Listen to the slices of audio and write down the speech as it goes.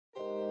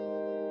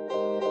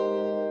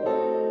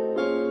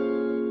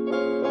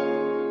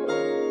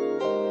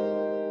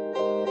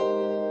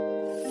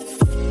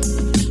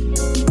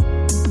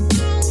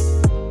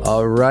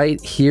All right,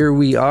 here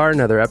we are,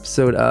 another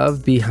episode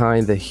of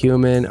Behind the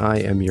Human. I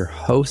am your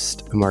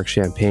host, Mark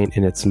Champagne,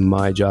 and it's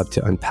my job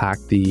to unpack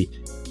the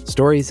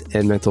stories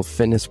and mental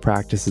fitness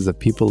practices of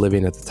people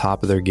living at the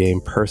top of their game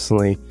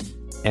personally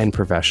and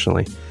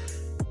professionally.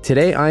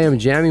 Today, I am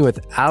jamming with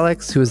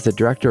Alex, who is the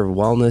Director of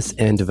Wellness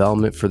and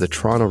Development for the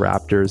Toronto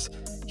Raptors.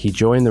 He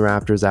joined the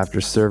Raptors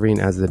after serving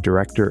as the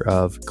Director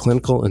of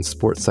Clinical and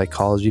Sports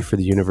Psychology for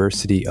the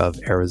University of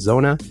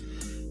Arizona.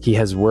 He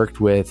has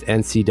worked with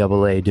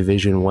NCAA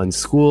Division I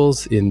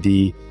schools in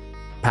the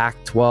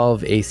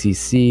Pac-12,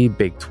 ACC,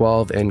 Big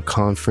 12, and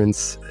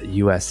Conference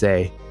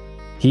USA.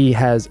 He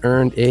has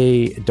earned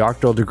a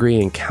doctoral degree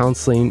in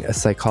counseling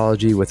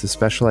psychology with a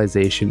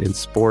specialization in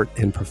sport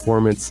and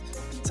performance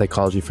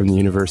psychology from the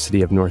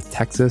University of North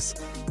Texas,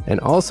 and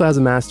also has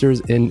a master's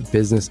in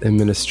business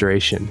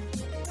administration.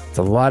 It's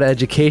a lot of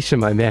education,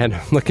 my man.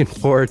 I'm looking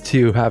forward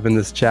to having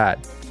this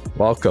chat.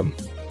 Welcome.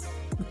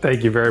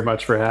 Thank you very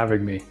much for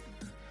having me.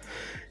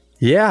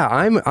 Yeah,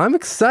 I'm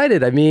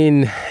excited. I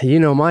mean, you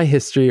know, my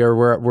history or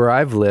where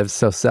I've lived,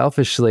 so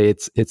selfishly,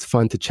 it's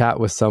fun to chat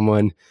with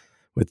someone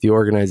with the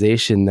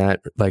organization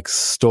that like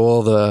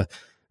stole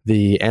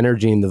the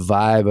energy and the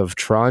vibe of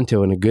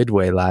Toronto in a good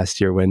way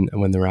last year when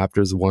the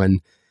Raptors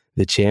won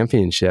the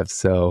championship.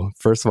 So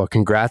first of all,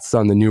 congrats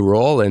on the new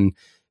role and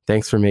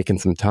thanks for making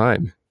some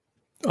time.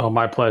 Oh,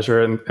 my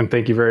pleasure. And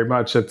thank you very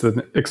much. It's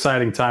an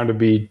exciting time to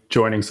be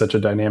joining such a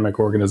dynamic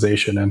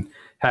organization and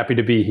happy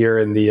to be here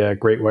in the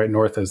Great White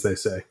North, as they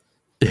say.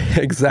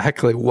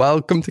 Exactly.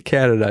 Welcome to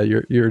Canada.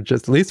 You're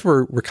just, at least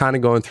we're kind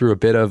of going through a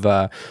bit of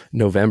a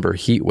November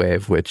heat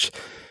wave, which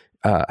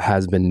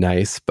has been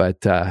nice,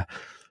 but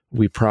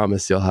we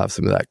promise you'll have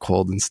some of that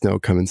cold and snow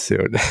coming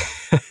soon.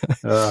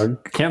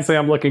 Can't say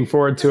I'm looking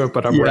forward to it,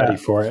 but I'm ready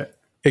for it.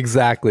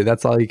 Exactly.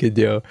 That's all you could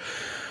do.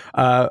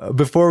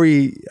 Before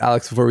we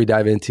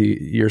dive into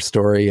your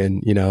story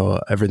and, you know,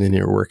 everything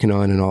you're working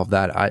on and all of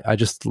that, I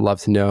just love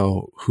to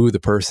know who the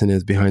person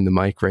is behind the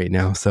mic right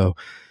now. So,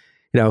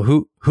 you know,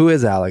 who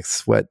is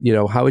Alex? What, you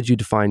know, how would you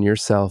define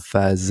yourself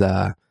as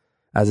a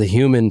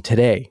human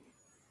today?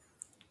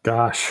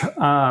 Gosh,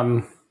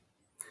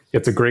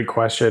 it's a great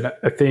question.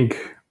 I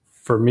think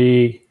for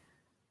me,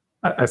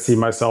 I see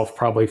myself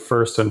probably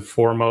first and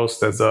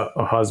foremost as a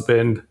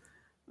husband,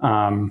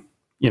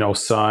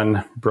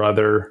 son,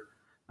 brother,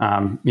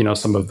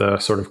 some of the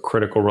sort of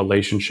critical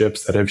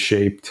relationships that have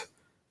shaped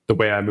the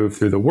way I move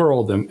through the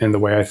world and the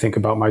way I think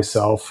about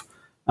myself.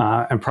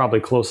 And probably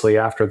closely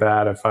after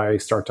that, if I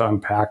start to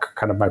unpack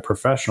kind of my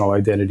professional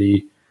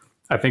identity,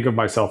 I think of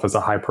myself as a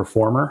high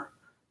performer.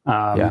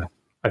 I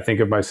think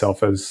of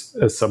myself as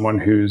someone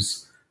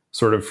who's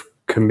sort of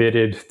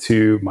committed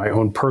to my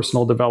own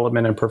personal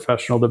development and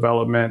professional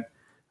development.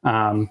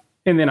 And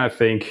then I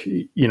think,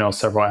 you know,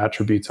 several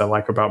attributes I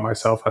like about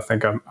myself. I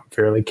think I'm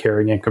fairly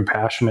caring and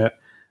compassionate.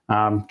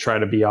 Try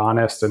to be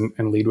honest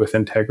and lead with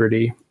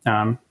integrity.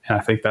 And I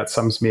think that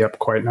sums me up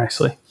quite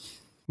nicely.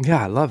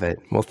 Yeah, I love it.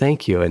 Well,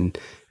 thank you. And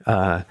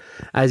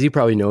as you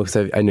probably know,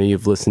 because I know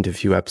you've listened to a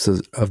few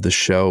episodes of the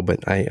show,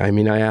 but I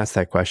mean, I asked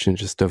that question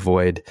just to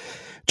avoid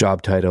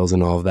job titles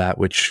and all of that,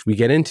 which we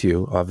get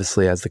into,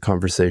 obviously, as the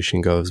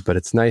conversation goes. But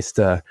it's nice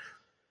to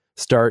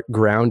start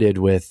grounded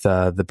with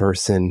the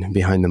person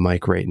behind the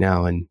mic right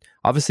now. And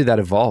obviously that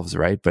evolves,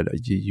 right? But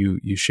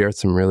you shared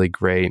some really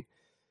great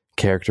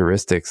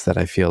characteristics that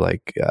I feel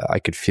like I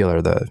could feel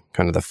are the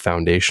kind of the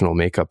foundational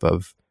makeup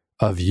of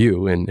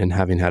you, and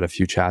having had a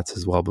few chats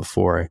as well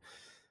before,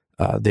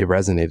 they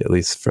resonate, at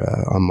least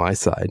on my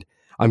side.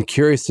 I'm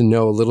curious to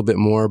know a little bit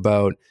more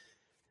about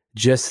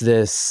just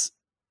this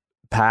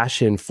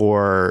passion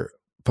for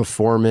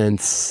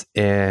performance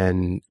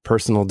and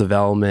personal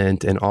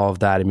development and all of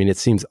that. I mean, it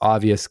seems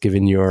obvious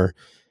given your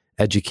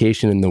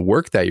education and the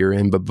work that you're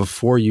in, but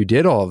before you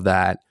did all of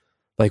that,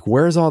 like,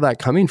 where's all that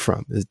coming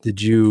from? Did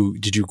you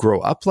grow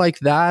up like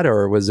that,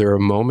 or was there a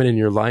moment in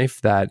your life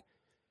that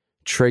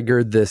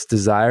triggered this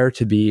desire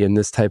to be in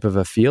this type of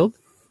a field?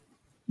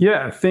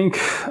 Yeah, I think,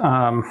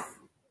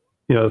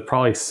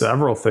 probably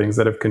several things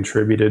that have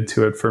contributed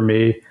to it for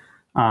me.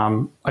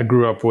 I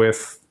grew up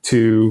with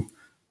two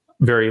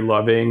very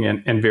loving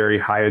and very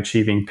high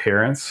achieving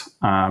parents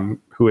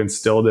who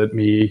instilled in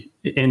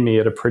me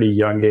at a pretty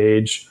young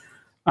age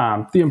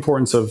the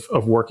importance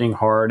of working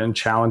hard and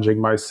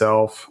challenging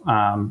myself.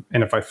 And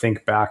if I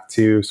think back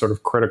to sort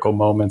of critical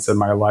moments in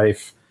my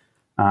life,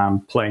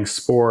 playing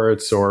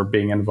sports or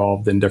being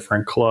involved in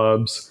different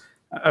clubs,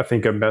 I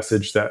think a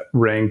message that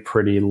rang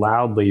pretty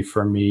loudly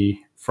for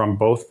me from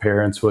both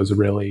parents was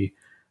really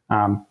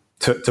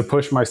to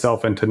push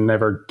myself and to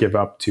never give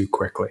up too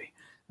quickly.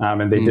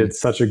 And they did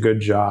such a good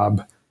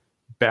job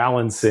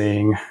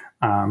balancing,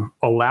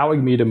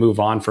 allowing me to move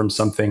on from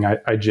something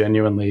I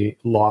genuinely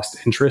lost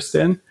interest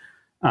in,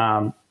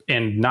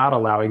 and not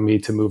allowing me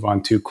to move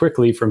on too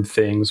quickly from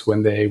things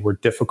when they were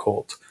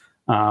difficult,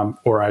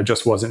 or I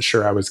just wasn't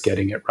sure I was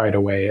getting it right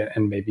away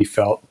and maybe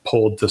felt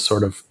pulled to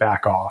sort of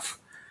back off.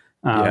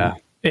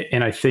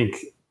 And I think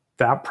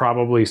that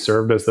probably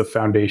served as the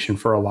foundation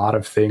for a lot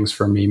of things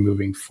for me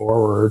moving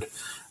forward.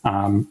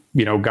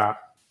 Got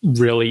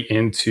really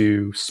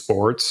into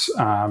sports.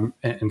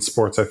 And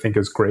sports, I think,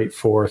 is great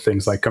for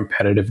things like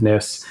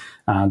competitiveness,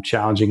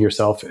 challenging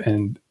yourself,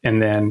 and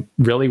then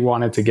really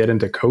wanted to get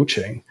into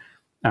coaching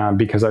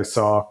because I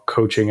saw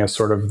coaching as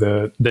sort of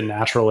the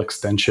natural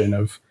extension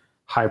of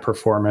high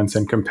performance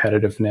and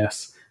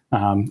competitiveness.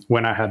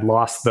 When I had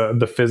lost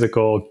the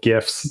physical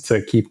gifts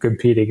to keep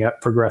competing at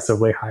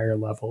progressively higher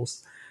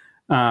levels.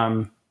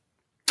 And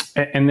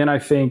then I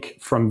think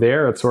from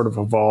there, it sort of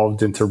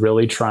evolved into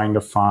really trying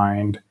to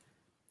find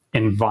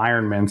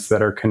environments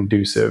that are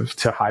conducive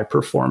to high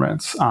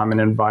performance, and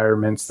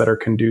environments that are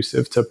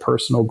conducive to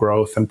personal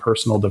growth and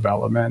personal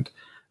development.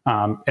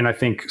 And I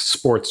think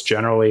sports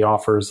generally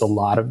offers a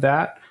lot of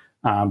that.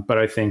 But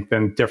I think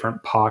then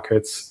different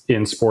pockets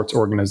in sports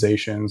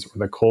organizations or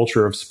the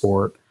culture of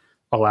sport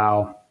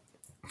allow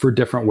for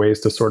different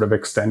ways to sort of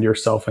extend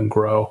yourself and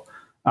grow.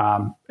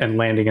 And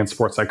landing in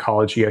sports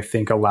psychology, I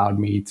think, allowed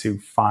me to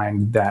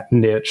find that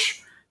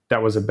niche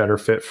that was a better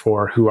fit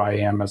for who I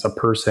am as a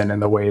person and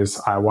the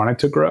ways I wanted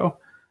to grow.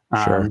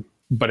 Sure.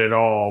 But it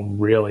all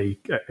really,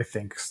 I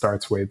think,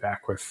 starts way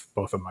back with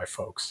both of my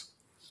folks.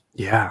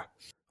 Yeah.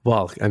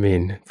 Well, I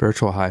mean,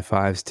 virtual high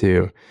fives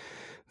to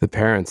the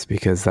parents,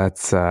 because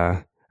that's,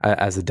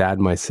 as a dad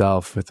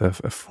myself with a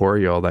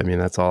 4-year-old, I mean,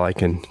 that's all I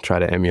can try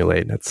to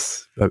emulate.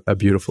 That's a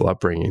beautiful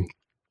upbringing.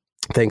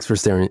 Thanks for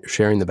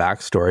sharing the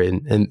backstory.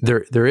 And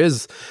there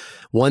is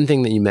one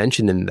thing that you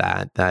mentioned in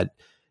that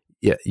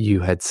you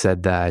had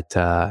said that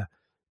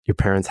your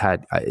parents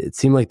had, it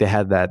seemed like they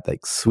had that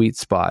like sweet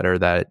spot or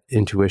that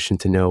intuition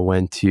to know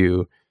when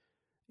to,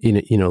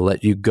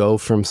 let you go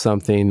from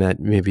something that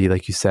maybe,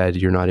 like you said,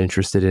 you're not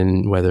interested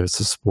in, whether it's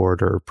a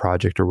sport or a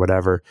project or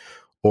whatever,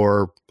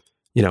 or,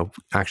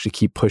 actually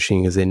keep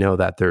pushing as they know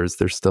that there's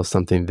still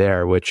something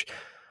there, which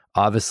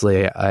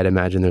obviously I'd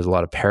imagine there's a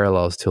lot of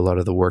parallels to a lot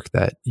of the work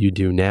that you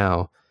do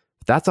now.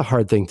 That's a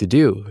hard thing to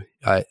do.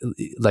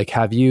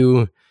 Have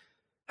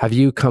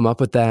you come up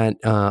with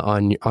that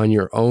on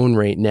your own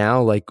right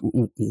now? Like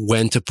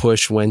when to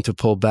push, when to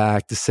pull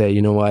back, to say,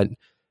 you know what,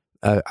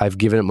 I've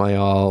given it my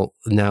all.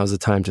 Now's the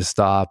time to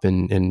stop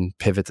and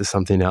pivot to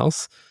something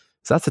else.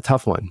 So that's a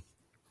tough one.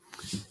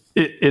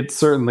 It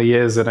certainly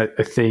is. And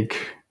I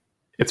think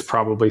it's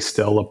probably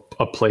still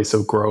a place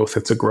of growth.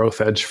 It's a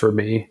growth edge for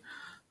me,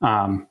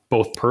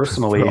 both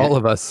personally. For all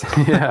of us.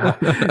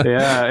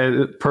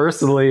 Yeah.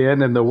 Personally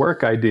and in the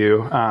work I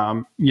do.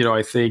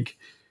 I think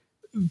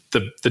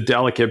the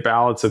delicate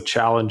balance of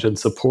challenge and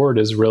support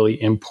is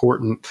really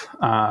important.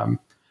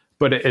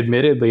 But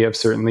admittedly, I've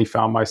certainly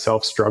found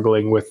myself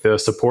struggling with the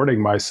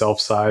supporting myself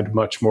side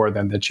much more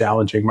than the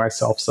challenging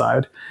myself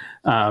side.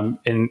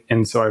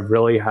 And so I've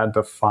really had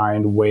to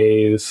find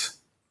ways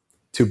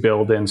to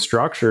build in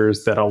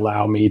structures that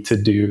allow me to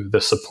do the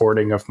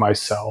supporting of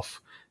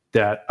myself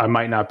that I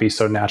might not be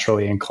so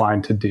naturally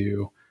inclined to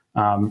do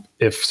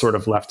if sort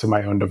of left to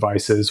my own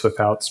devices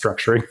without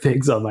structuring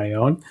things on my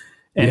own.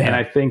 And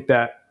I think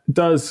that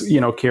does,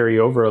 carry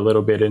over a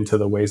little bit into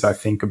the ways I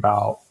think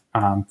about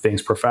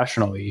things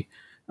professionally.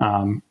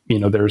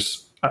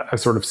 I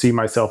sort of see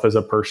myself as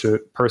a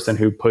person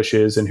who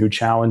pushes and who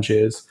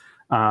challenges,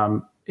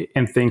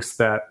 and thinks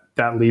that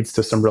leads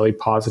to some really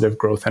positive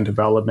growth and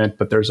development.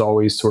 But there's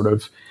always sort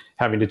of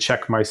having to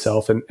check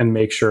myself and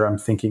make sure I'm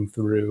thinking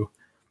through,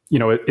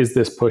 is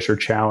this push or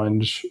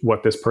challenge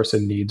what this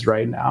person needs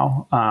right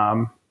now?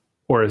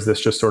 Or is this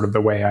just sort of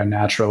the way I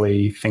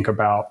naturally think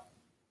about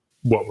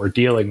what we're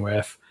dealing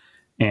with?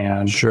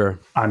 And sure,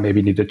 I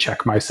maybe need to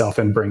check myself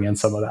and bring in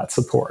some of that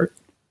support.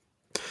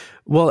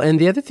 Well, and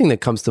the other thing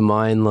that comes to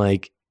mind,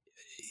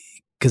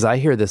 because I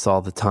hear this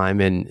all the time,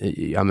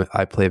 and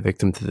I play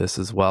victim to this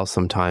as well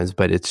sometimes,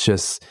 but it's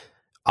just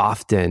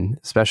often,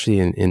 especially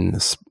in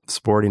the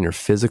sporting or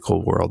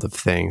physical world of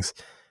things,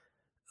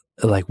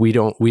 like we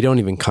don't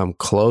even come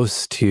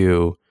close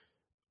to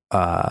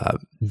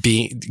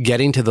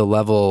getting to the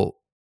level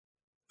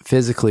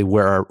physically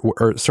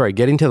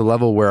getting to the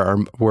level where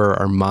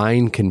our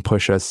mind can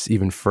push us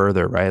even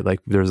further, right? Like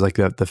there's like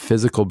the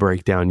physical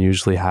breakdown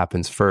usually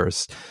happens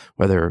first,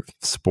 whether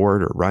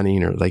sport or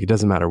running or it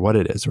doesn't matter what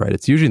it is, right?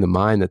 It's usually the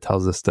mind that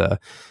tells us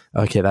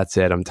okay, that's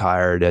it, I'm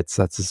tired. That's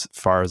as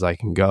far as I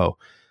can go.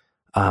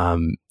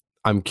 I'm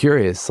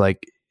curious,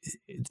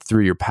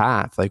 through your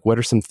path, what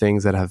are some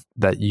things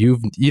that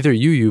you've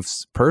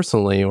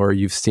personally or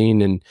you've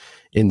seen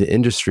in the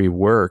industry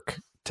work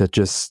to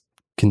just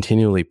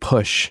continually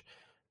push,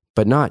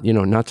 but not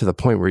to the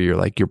point where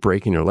you're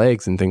breaking your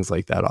legs and things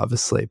like that,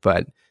 obviously,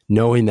 but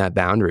knowing that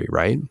boundary,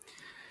 right?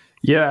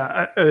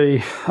 Yeah.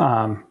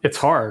 It's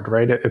hard,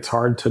 right? It's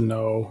hard to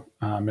know.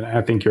 And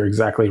I think you're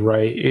exactly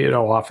right.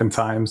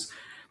 Oftentimes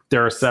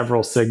there are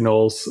several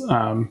signals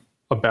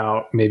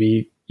about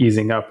maybe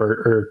easing up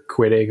or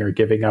quitting or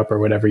giving up or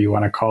whatever you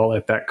want to call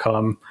it that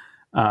come,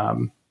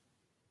 and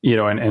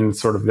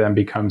sort of then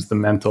becomes the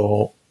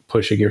mental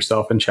pushing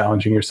yourself and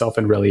challenging yourself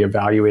and really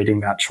evaluating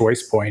that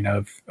choice point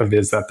of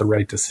is that the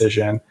right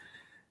decision?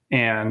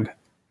 And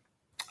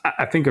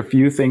I think a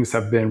few things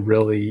have been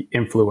really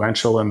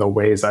influential in the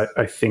ways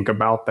I think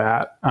about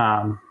that.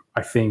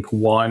 I think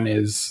one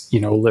is,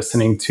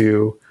 listening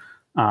to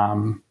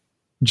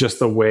just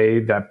the way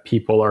that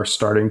people are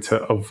starting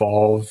to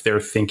evolve their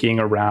thinking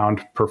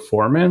around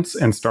performance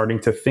and starting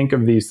to think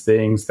of these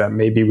things that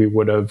maybe we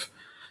would have,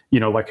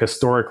 like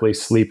historically,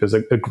 sleep is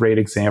a great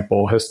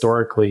example.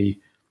 Historically,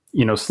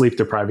 sleep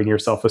depriving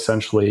yourself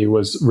essentially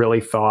was really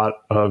thought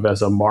of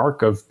as a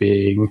mark of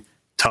being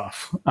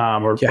tough,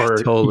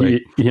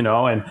 totally.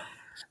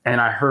 And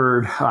I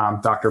heard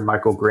Dr.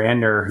 Michael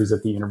Grandner, who's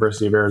at the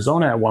University of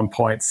Arizona, at one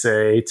point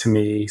say to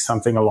me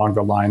something along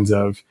the lines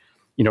of,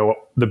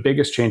 the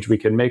biggest change we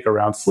can make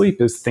around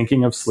sleep is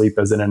thinking of sleep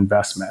as an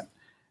investment.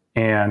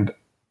 And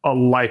a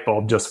light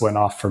bulb just went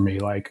off for me,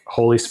 like,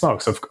 holy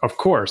smokes, of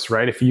course,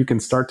 right? If I can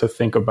start to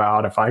think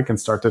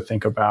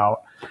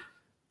about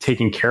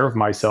taking care of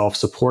myself,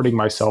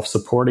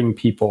 supporting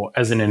people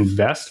as an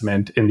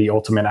investment in the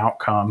ultimate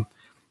outcome,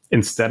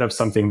 instead of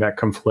something that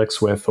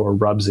conflicts with or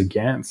rubs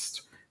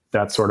against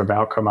that sort of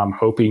outcome I'm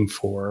hoping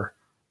for,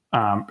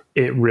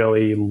 it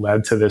really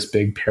led to this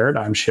big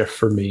paradigm shift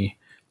for me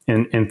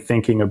in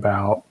thinking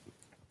about,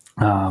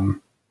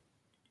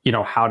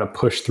 how to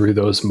push through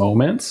those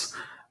moments,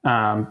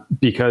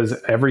 because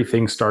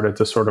everything started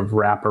to sort of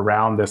wrap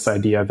around this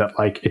idea that,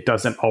 like, it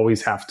doesn't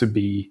always have to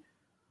be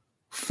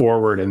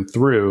forward and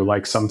through.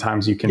 Like,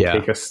 sometimes you can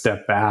take a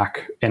step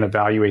back and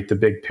evaluate the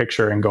big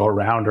picture and go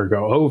around or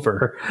go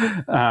over.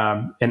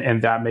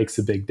 And that makes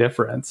a big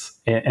difference.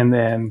 And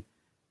then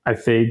I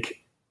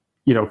think,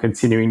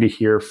 continuing to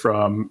hear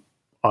from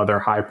other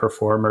high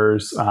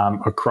performers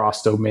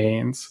across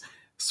domains,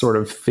 sort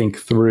of think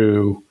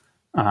through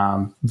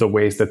the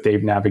ways that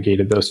they've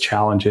navigated those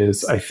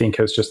challenges, I think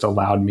has just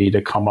allowed me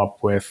to come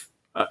up with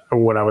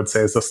what I would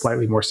say is a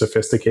slightly more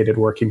sophisticated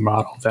working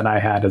model than I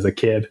had as a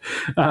kid,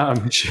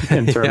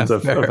 in terms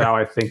of how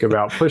I think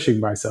about pushing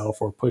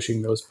myself or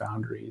pushing those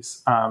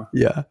boundaries.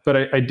 But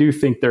I do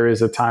think there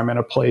is a time and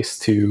a place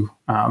to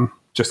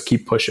just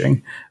keep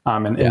pushing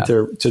and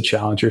to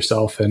challenge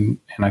yourself. And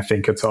I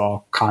think it's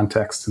all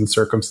context and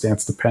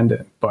circumstance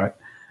dependent, but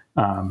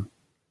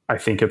I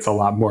think it's a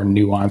lot more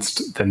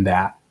nuanced than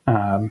that.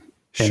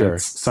 Sure.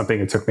 It's something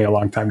it took me a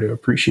long time to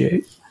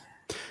appreciate.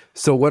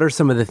 So what are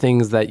some of the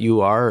things that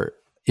you are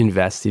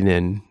investing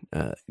in,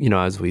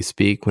 as we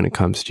speak, when it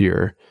comes to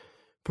your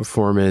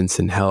performance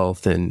and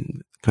health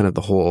and kind of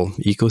the whole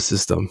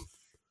ecosystem?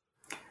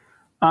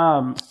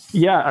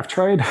 I've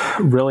tried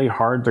really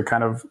hard to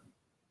kind of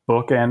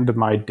bookend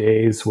my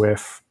days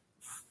with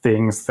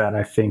things that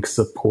I think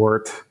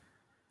support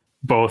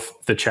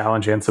both the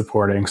challenge and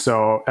supporting.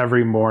 So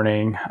every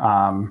morning,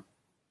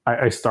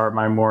 I start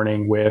my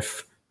morning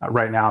with,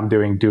 right now I'm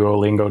doing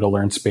Duolingo to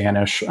learn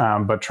Spanish,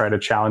 but try to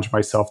challenge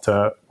myself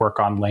to work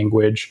on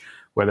language,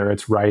 whether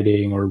it's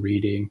writing or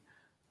reading.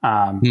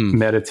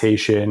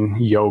 Meditation,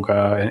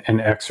 yoga,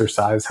 and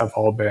exercise have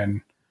all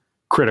been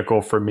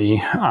critical for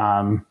me.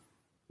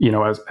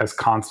 As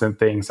constant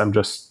things I'm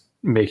just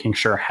making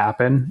sure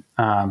happen,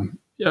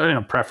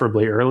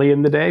 preferably early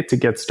in the day to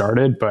get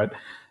started. But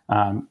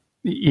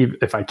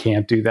if I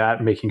can't do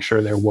that, making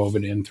sure they're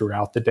woven in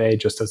throughout the day,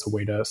 just as a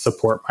way to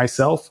support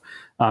myself,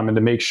 and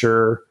to make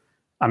sure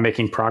I'm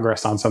making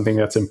progress on something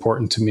that's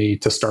important to me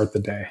to start the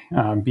day.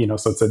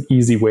 So it's an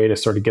easy way to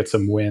sort of get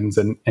some wins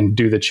and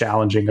do the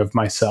challenging of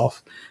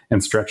myself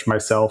and stretch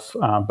myself,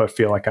 but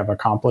feel like I've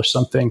accomplished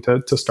something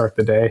to start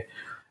the day.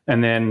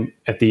 And then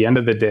at the end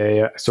of the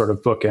day, I sort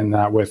of bookend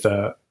that with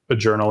a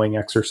journaling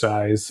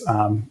exercise.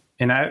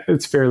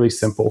 It's fairly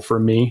simple for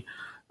me,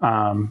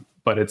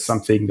 but it's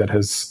something that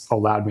has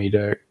allowed me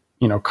to,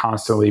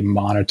 constantly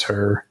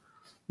monitor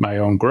my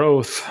own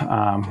growth,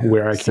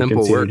 where I can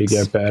continue to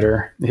get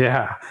better.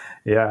 Yeah,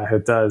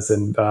 it does.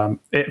 And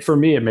for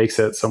me, it makes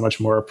it so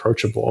much more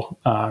approachable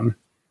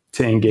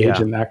to engage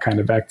in that kind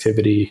of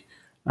activity.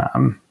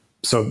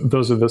 So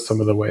those are some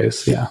of the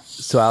ways. Yeah.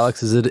 So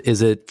Alex,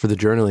 is it for the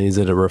journaling, is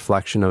it a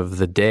reflection of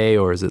the day,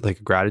 or is it like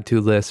a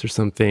gratitude list or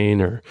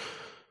something, or?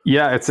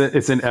 Yeah, it's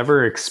an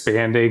ever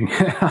expanding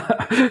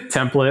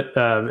template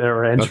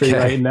or entry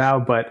right now.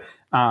 But,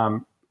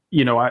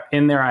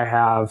 in there I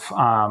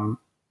have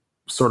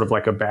sort of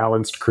like a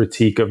balanced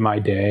critique of my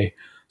day.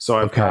 So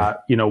I've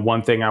got,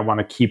 one thing I want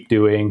to keep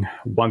doing,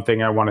 one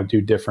thing I want to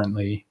do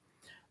differently,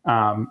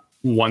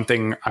 one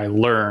thing I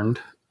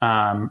learned,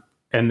 and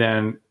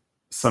then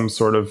some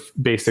sort of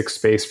basic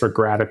space for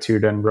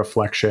gratitude and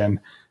reflection,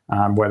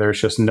 whether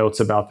it's just notes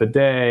about the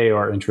day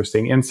or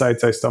interesting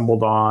insights I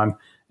stumbled on,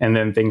 and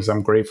then things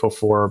I'm grateful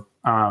for.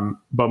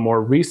 But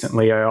more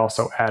recently, I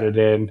also added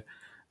in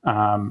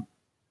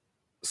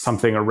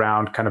something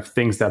around kind of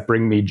things that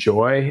bring me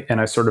joy.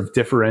 And I sort of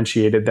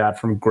differentiated that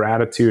from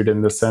gratitude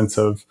in the sense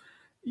of,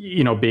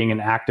 being an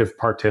active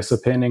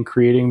participant in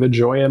creating the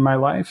joy in my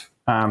life,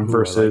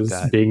 versus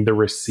being the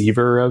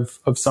receiver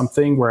of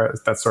something, where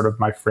that's sort of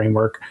my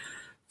framework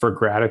for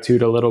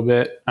gratitude a little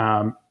bit.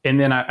 And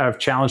then I've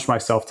challenged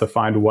myself to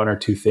find one or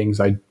two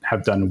things I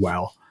have done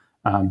well,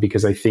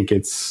 because I think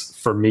it's,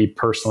 for me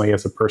personally,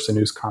 as a person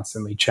who's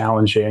constantly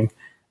challenging,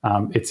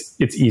 it's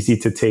easy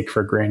to take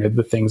for granted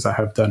the things I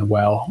have done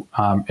well,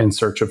 in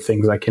search of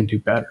things I can do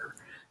better.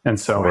 And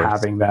so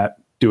having that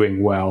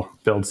doing well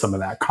builds some of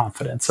that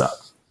confidence up.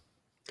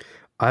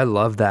 I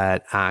love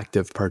that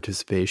active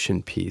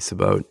participation piece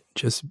about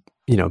just,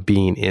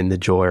 being in the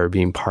joy or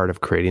being part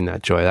of creating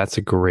that joy. That's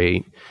a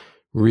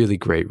really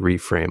great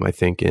reframe, I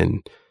think,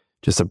 in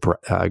just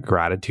a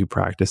gratitude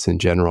practice in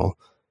general.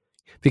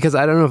 Because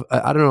I don't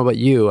know about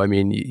you. I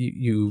mean,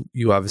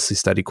 you obviously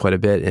study quite a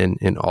bit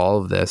in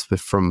all of this, but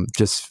from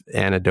just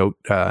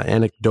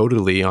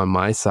anecdotally on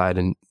my side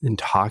and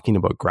talking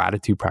about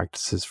gratitude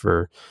practices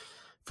for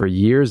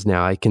years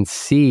now, I can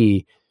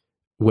see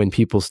when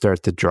people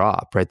start to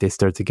drop, right? They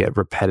start to get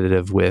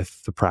repetitive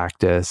with the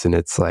practice, and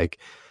it's like,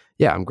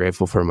 yeah, I'm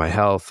grateful for my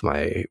health,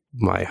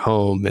 my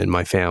home, and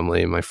my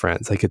family and my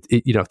friends. Like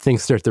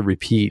things start to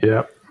repeat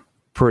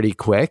pretty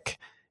quick.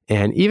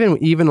 And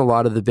even a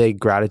lot of the big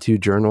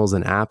gratitude journals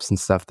and apps and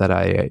stuff that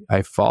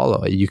I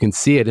follow, you can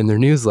see it in their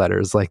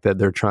newsletters, like that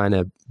they're trying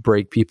to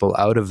break people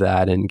out of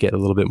that and get a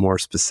little bit more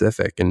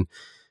specific. And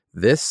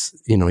this,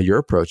 your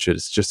approach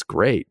is just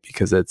great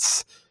because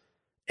it's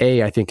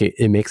A, I think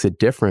it makes it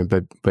different,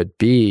 but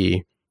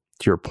B,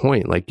 to your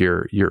point, like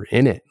you're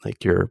in it,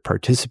 like you're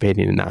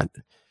participating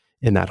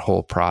in that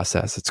whole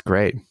process. It's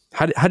great.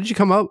 How did you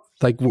come up?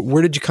 Like,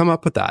 where did you come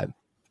up with that?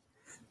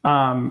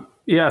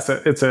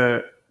 So it's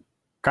a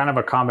kind of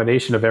a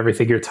combination of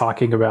everything you're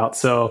talking about.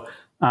 So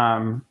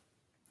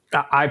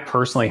I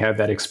personally had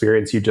that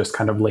experience you just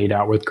kind of laid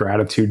out with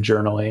gratitude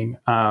journaling.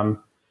 And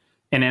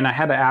then I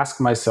had to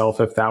ask myself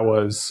if that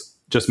was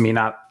just me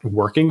not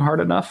working hard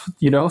enough,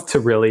 to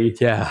really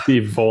be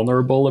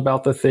vulnerable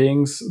about the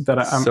things that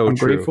I'm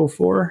grateful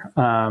for.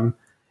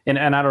 And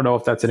I don't know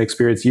if that's an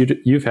experience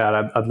you've had.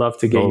 I'd love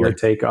to get your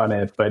take on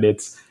it, but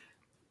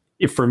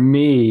for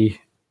me,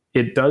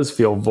 it does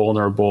feel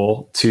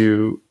vulnerable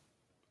to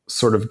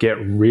sort of get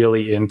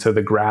really into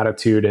the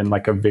gratitude in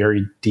like a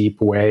very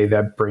deep way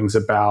that brings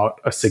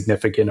about a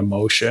significant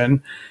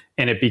emotion.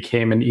 And it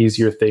became an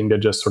easier thing to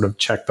just sort of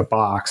check the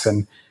box.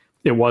 And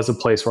it was a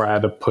place where I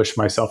had to push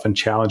myself and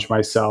challenge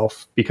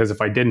myself, because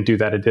if I didn't do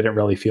that, it didn't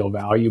really feel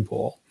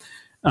valuable.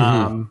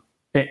 Mm-hmm.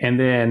 And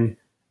then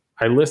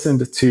I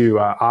listened to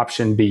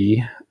Option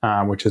B,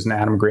 which is an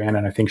Adam Grant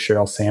and I think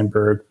Sheryl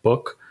Sandberg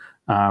book,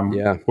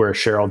 where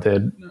Sheryl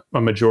did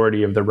a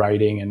majority of the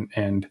writing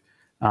and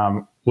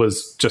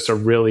was just a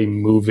really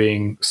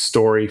moving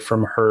story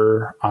from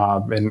her,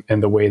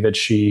 and the way that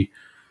she,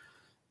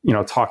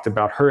 talked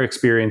about her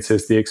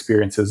experiences, the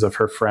experiences of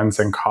her friends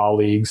and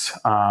colleagues.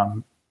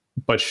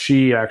 But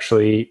she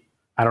actually,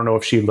 I don't know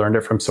if she learned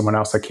it from someone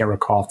else. I can't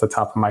recall off the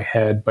top of my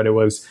head, but it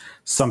was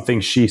something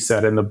she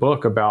said in the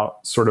book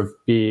about sort of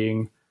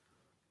being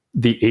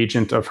the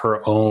agent of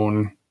her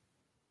own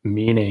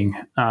meaning.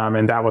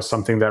 And that was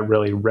something that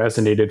really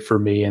resonated for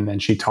me. And then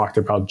she talked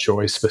about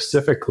joy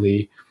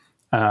specifically.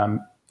 And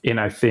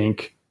I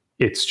think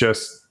it's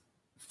just,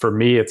 for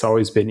me, it's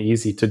always been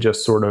easy to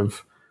just sort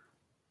of,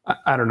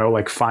 I don't know,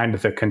 like find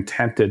the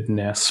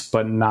contentedness,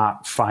 but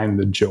not find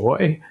the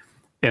joy.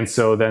 And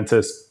so then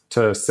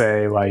to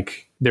say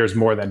like, there's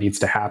more that needs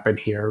to happen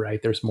here,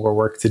 right? There's more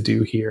work to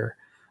do here,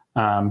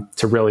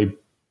 to really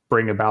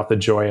bring about the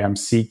joy I'm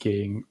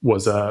seeking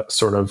was a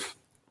sort of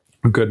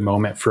good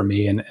moment for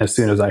me. And as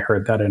soon as I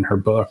heard that in her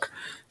book,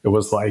 it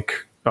was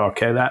like,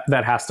 okay,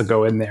 that has to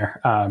go in there.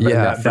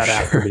 That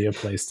has to be a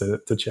place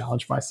to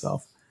challenge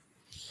myself.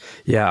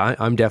 Yeah,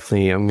 I'm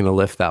going to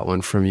lift that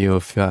one from you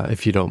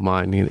if you don't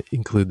mind. I'm going to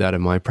include that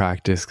in my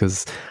practice,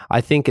 because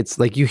I think it's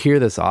like you hear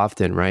this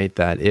often, right?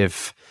 That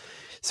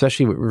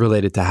especially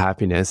related to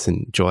happiness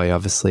and joy,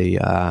 obviously,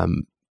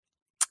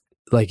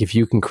 like if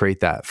you can create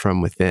that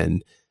from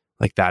within,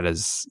 like that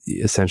is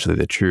essentially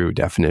the true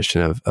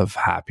definition of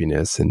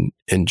happiness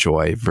and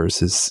joy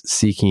versus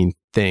seeking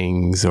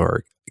things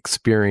or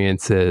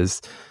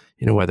experiences,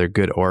 whether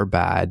good or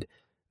bad.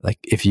 Like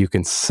if you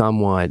can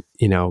somewhat,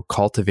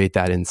 cultivate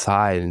that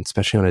inside, and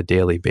especially on a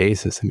daily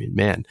basis, I mean,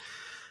 man,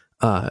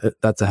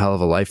 that's a hell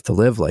of a life to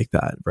live like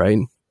that, right?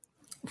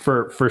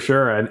 For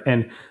sure.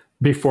 And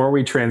before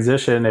we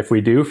transition, if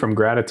we do from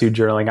gratitude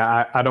journaling,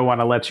 I don't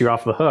want to let you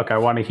off the hook. I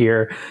want to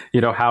hear,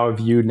 how have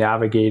you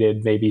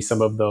navigated maybe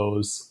some of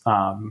those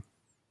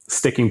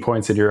sticking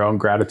points in your own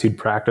gratitude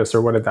practice,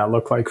 or what did that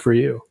look like for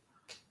you?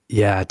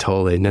 Yeah,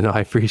 totally. No, I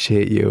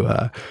appreciate you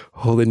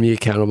holding me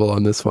accountable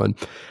on this one.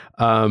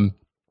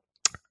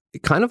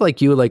 Kind of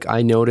like you, like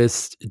I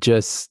noticed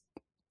just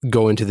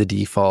going to the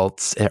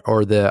defaults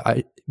or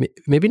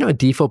maybe not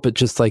default, but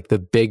just like the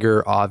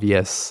bigger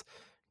obvious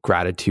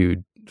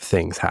gratitude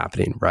things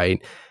happening,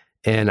 right?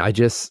 And I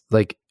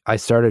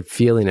started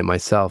feeling it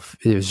myself.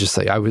 It was just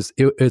like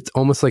it's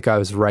almost like I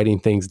was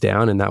writing things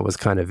down, and that was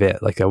kind of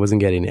it. Like I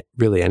wasn't getting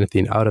really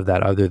anything out of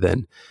that other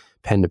than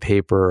pen to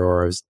paper,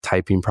 or I was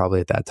typing probably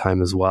at that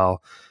time as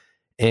well.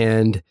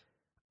 And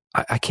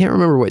I can't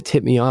remember what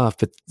tipped me off,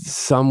 but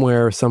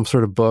somewhere, some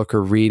sort of book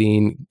or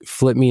reading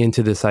flipped me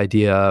into this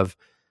idea of,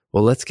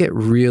 well, let's get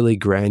really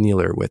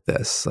granular with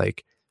this.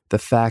 Like the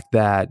fact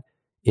that,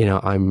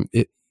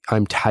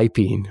 I'm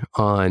typing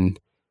on,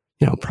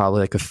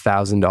 probably like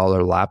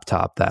 $1,000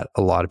 laptop that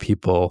a lot of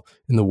people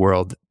in the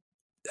world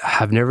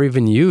have never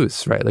even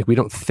used, right? Like we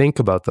don't think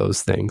about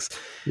those things.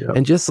 Yep.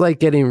 And just like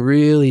getting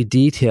really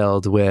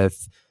detailed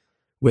with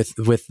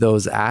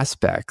those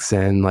aspects.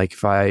 And like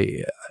if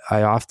I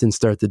often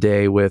start the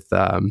day with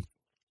a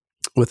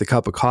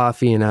cup of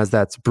coffee, and as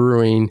that's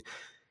brewing,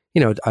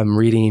 I'm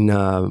reading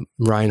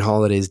Ryan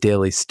Holiday's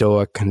Daily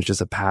Stoic, kind of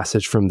just a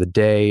passage from the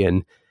day.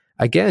 And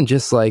again,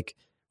 just like,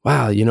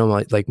 wow,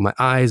 my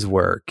eyes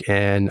work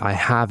and I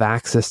have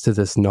access to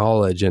this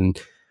knowledge,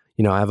 and,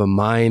 I have a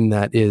mind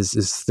that is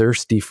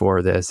thirsty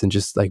for this, and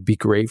just like be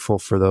grateful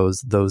for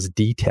those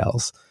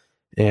details.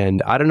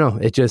 And I don't know,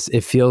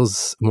 it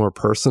feels more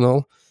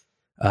personal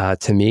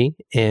to me,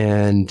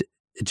 and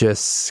it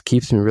just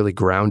keeps me really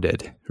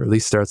grounded, or at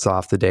least starts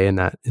off the day in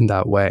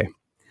that way.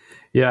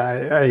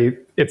 Yeah,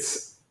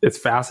 it's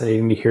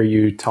fascinating to hear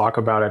you talk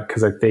about it,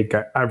 because I think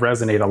I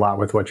resonate a lot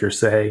with what you're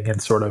saying,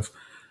 and sort of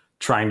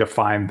trying to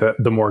find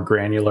the more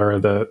granular,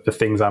 the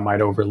things I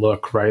might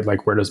overlook, right?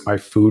 Like, where does my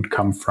food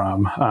come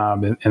from?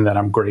 And that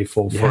I'm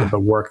grateful for the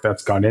work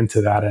that's gone into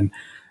that. And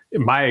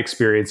my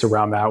experience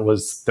around that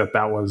was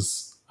that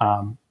was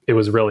it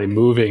was really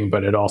moving,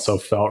 but it also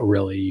felt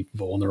really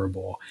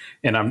vulnerable.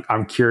 And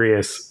I'm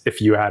curious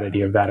if you had any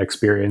of that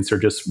experience, or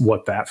just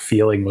what that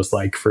feeling was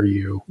like for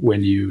you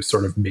when you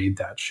sort of made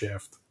that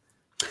shift.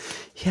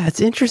 Yeah,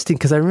 it's interesting,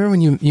 because I remember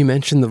when you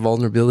mentioned the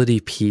vulnerability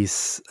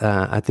piece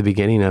at the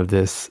beginning of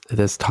this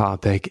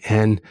topic,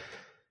 and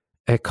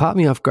it caught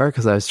me off guard,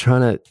 because I was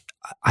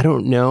I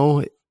don't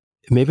know,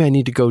 maybe I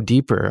need to go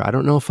deeper. I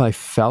don't know if I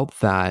felt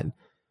that.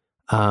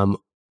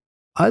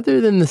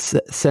 Other than the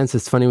sense,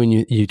 it's funny when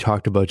you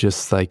talked about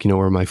just like,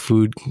 where my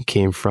food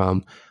came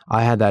from.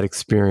 I had that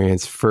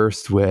experience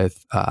first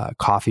with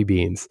coffee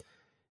beans.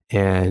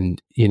 And,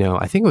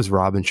 I think it was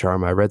Robin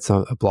Sharma. I read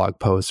a blog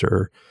post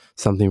or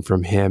something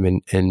from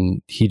him,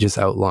 and he just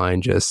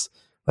outlined, just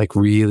like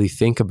really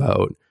think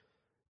about,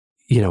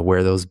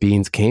 where those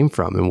beans came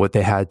from and what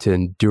they had to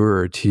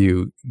endure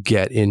to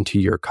get into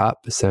your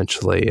cup,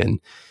 essentially. And,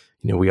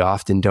 we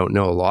often don't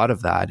know a lot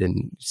of that.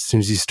 And as soon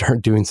as you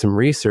start doing some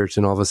research,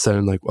 and all of a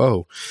sudden, like,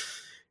 whoa,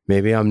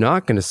 maybe I'm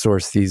not going to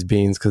source these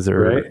beans, because they're,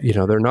 right.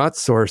 They're not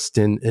sourced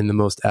in the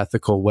most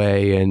ethical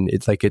way. And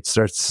it's like,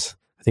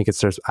 I think it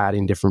starts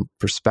adding different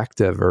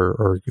perspective,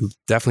 or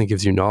definitely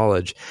gives you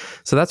knowledge.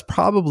 So that's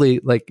probably,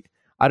 like,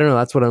 I don't know,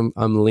 that's what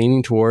I'm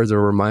leaning towards,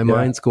 or where my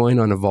mind's going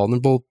on a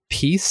vulnerable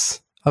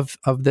piece of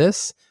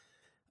this.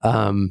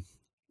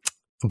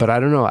 But I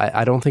don't know.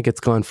 I don't think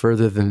it's gone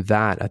further than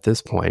that at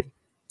this point.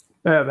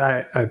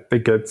 I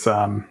think it's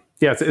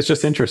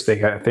just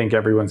interesting. I think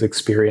everyone's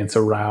experience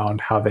around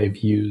how they've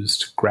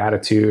used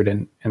gratitude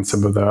and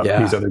some of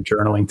these other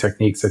journaling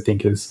techniques, I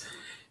think is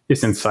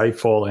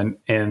insightful.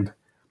 And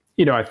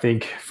I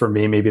think for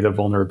me, maybe the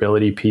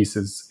vulnerability piece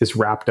is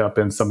wrapped up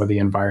in some of the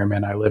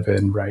environment I live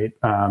in, right?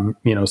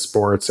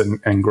 Sports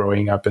and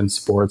growing up in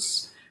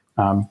sports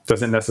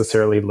doesn't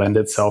necessarily lend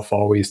itself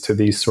always to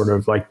these sort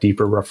of like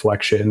deeper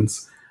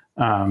reflections.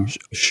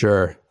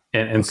 Sure.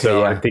 And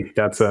so I think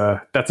that's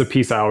a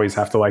piece I always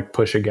have to like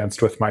push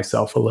against with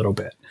myself a little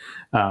bit.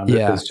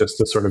 It's just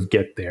to sort of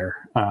get there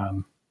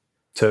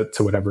to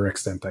whatever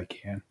extent I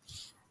can.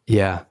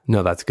 Yeah,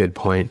 no, that's a good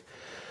point.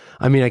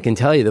 I mean, I can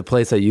tell you the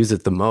place I use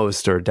it the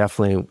most, or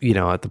definitely,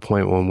 at the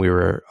point when we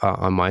were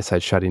on my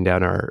side shutting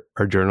down our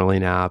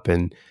journaling app,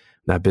 and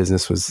that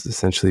business was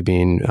essentially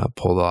being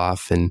pulled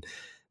off. And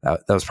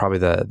that was probably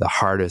the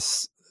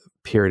hardest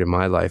period of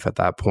my life at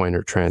that point,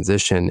 or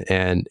transition.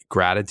 And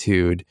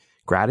gratitude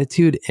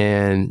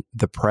and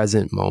the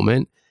present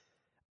moment,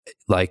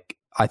 like,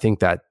 I think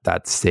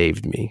that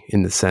saved me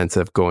in the sense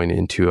of going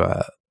into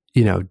a,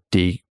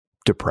 deep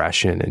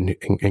depression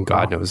and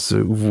God knows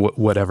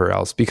whatever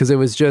else, because it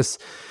was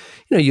just,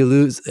 you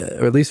lose,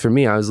 or at least for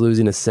me, I was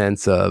losing a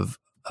sense of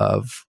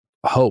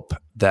hope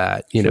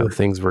that, Sure.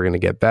 things were going to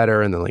get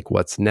better. And then, like,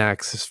 what's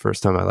next? This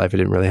first time in my life, I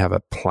didn't really have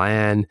a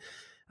plan.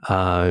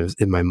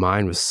 My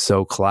mind was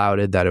so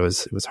clouded that it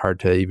was hard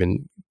to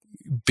even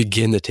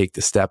begin to take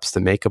the steps to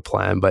make a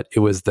plan. But it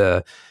was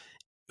the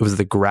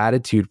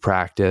gratitude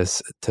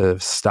practice to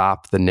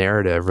stop the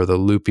narrative, or the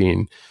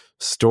looping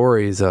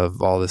stories of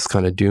all this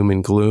kind of doom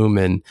and gloom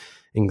and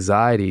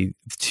anxiety,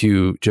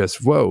 to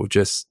just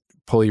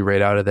pull you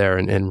right out of there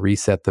and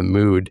reset the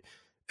mood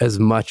as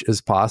much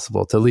as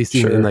possible, to at least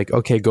even like,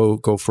 okay, go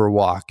for a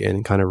walk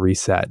and kind of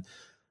reset.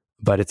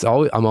 But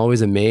I'm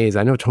always amazed.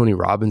 I know Tony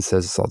Robbins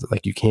says this all,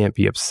 like, you can't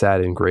be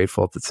upset and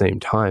grateful at the same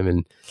time.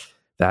 And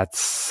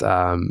that's,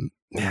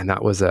 that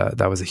was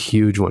a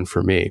huge one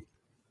for me.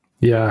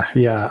 Yeah.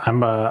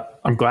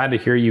 I'm glad to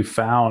hear you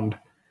found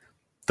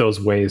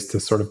those ways to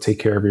sort of take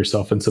care of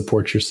yourself and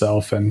support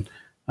yourself, and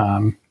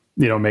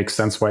makes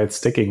sense why it's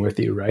sticking with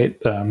you, right?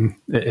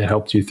 It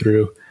helped you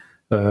through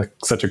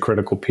such a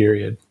critical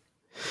period.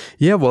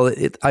 Yeah, well,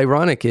 the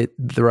ironic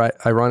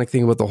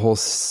thing about the whole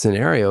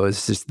scenario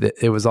is just that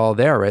it was all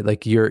there, right?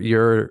 Like,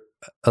 you're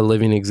a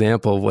living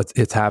example of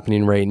it's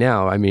happening right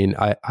now. I mean,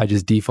 I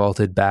just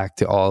defaulted back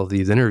to all of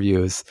these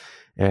interviews,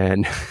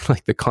 and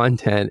like the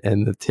content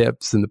and the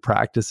tips and the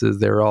practices,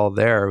 they were all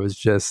there. It was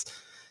just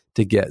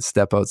to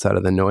step outside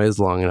of the noise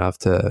long enough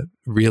to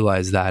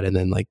realize that and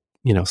then like,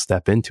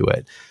 step into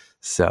it.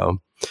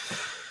 So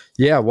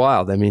yeah,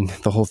 wild. I mean,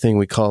 the whole thing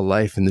we call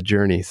life and the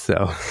journey.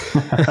 So,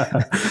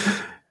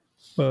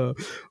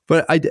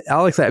 but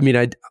Alex, I mean,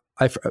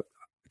 I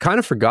kind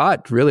of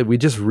forgot really. We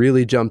just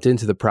really jumped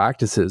into the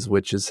practices,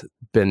 which has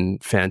been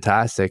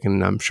fantastic.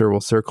 And I'm sure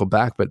we'll circle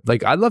back, but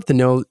like, I'd love to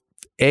know,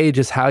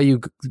 just how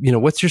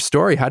what's your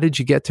story? How did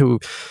you get to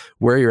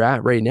where you're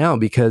at right now?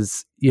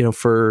 Because,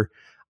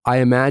 I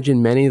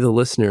imagine many of the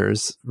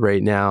listeners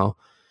right now,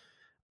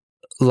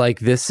 like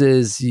this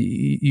is,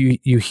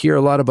 you hear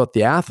a lot about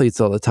the athletes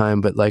all the time,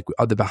 but like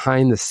the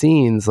behind the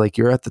scenes, like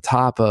you're at the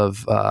top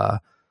of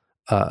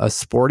a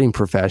sporting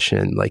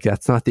profession. Like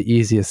that's not the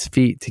easiest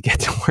feat to get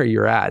to where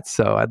you're at.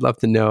 So I'd love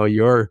to know a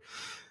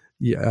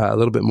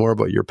little bit more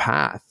about your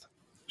path.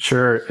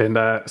 Sure. And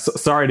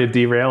sorry to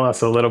derail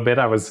us a little bit.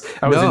 I was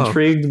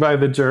intrigued by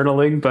the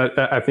journaling, but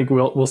I think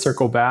we'll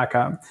circle back.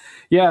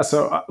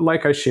 So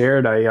like I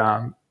shared,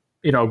 I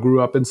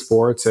grew up in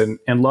sports and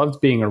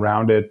loved being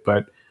around it.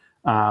 But,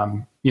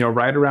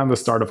 right around the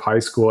start of high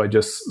school, I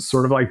just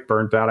sort of like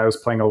burnt out. I was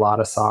playing a lot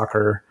of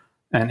soccer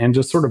and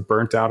just sort of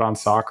burnt out on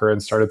soccer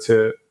and started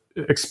to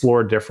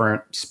explore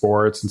different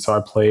sports. And so I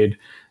played,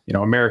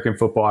 American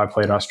football. I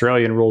played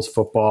Australian rules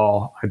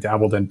football. I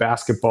dabbled in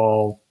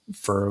basketball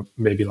for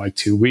maybe like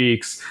 2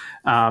 weeks.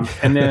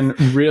 And then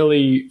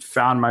really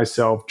found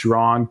myself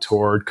drawn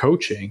toward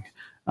coaching.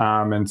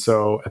 And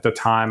so at the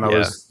time I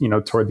was,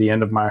 toward the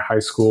end of my high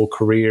school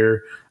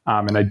career.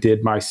 And I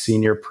did my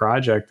senior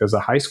project as a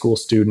high school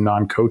student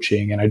on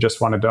coaching. And I just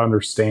wanted to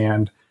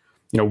understand,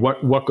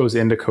 what goes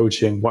into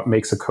coaching, what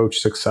makes a coach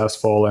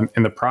successful.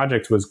 And the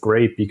project was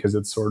great because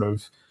it sort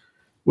of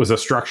was a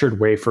structured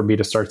way for me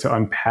to start to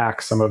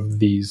unpack some of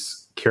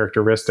these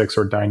characteristics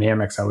or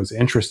dynamics I was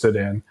interested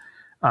in.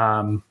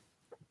 And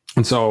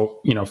so,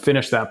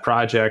 finished that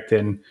project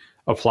and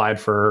applied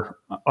for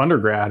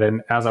undergrad.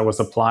 And as I was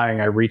applying,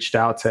 I reached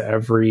out to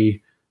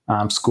every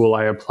school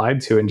I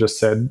applied to and just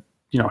said,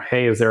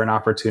 hey, is there an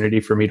opportunity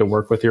for me to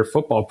work with your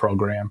football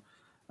program?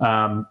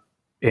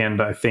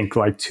 And I think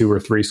like 2 or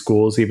 3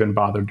 schools even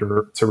bothered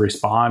to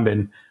respond.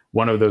 And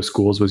one of those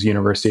schools was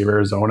University of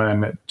Arizona,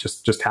 and it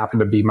just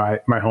happened to be my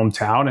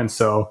hometown. And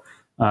so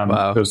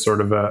it was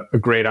sort of a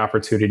great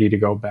opportunity to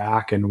go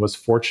back, and was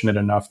fortunate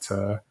enough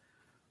to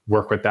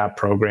work with that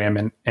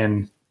program.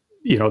 And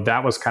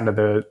that was kind of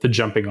the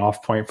jumping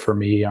off point for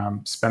me.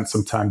 Spent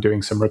some time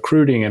doing some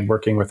recruiting and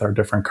working with our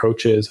different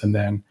coaches, and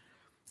then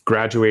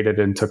graduated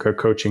and took a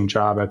coaching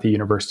job at the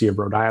University of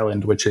Rhode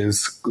Island, which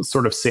is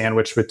sort of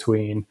sandwiched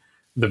between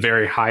the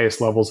very highest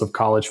levels of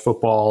college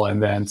football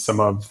and then some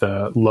of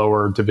the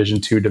lower Division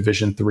II,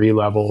 Division III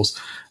levels.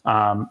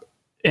 And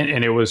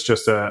it was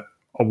just a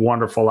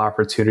wonderful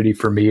opportunity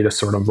for me to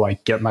sort of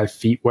like get my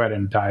feet wet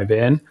and dive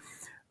in.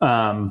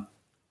 So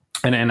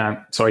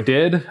I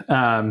did.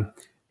 And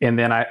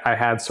then I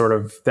had sort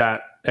of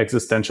that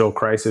existential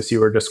crisis you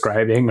were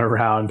describing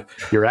around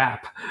your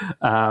app.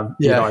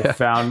 I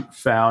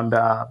found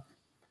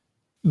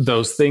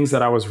those things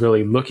that I was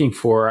really looking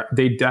for.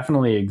 They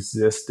definitely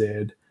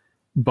existed,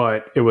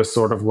 but it was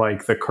sort of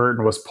like the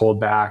curtain was pulled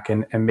back,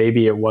 and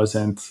maybe it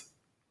wasn't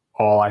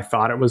all I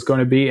thought it was going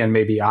to be. And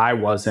maybe I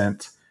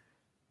wasn't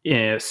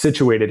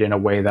situated in a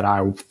way that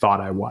I thought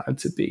I wanted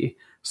to be.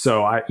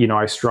 So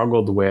I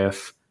struggled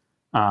with,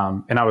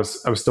 and I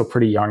was still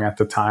pretty young at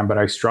the time, but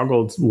I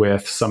struggled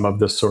with some of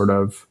the sort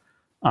of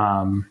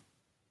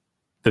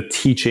the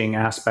teaching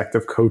aspect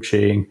of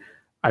coaching.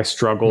 I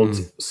struggled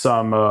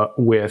some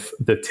with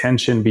the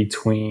tension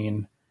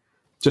between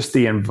just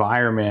the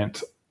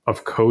environment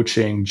of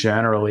coaching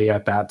generally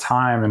at that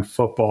time in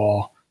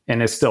football,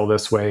 and it's still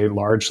this way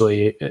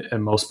largely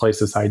in most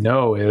places I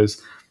know,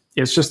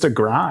 it's just a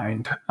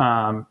grind.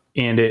 And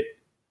it,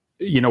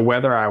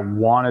 whether I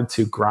wanted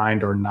to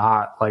grind or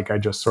not, like I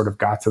just sort of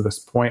got to this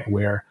point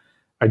where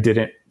I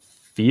didn't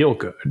feel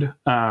good.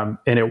 And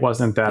it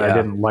wasn't that I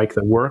didn't like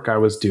the work I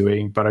was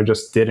doing, but I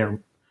just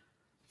didn't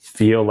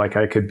feel like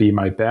I could be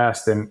my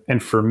best.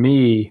 And for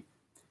me,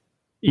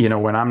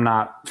 when I'm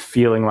not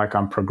feeling like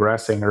I'm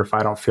progressing, or if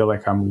I don't feel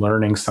like I'm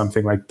learning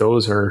something, like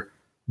those are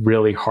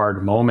really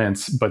hard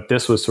moments. But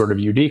this was sort of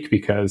unique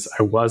because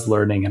I was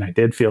learning and I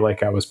did feel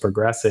like I was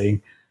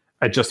progressing.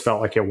 I just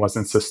felt like it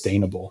wasn't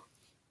sustainable.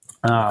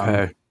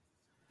 And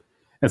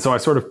so I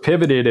sort of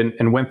pivoted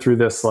and went through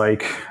this,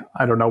 like,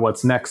 I don't know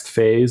what's next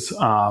phase.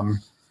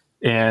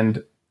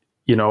 And,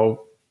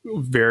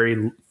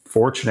 very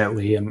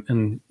fortunately,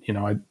 and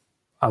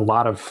a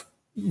lot of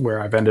where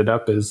I've ended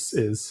up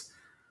is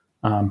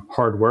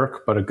hard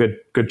work, but a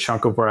good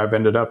chunk of where I've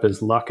ended up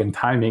is luck and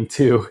timing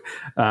too.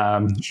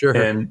 Sure.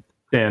 And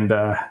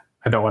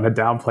I don't want to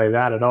downplay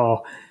that at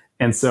all.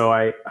 And so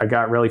I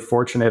got really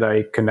fortunate.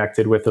 I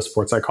connected with a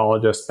sports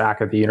psychologist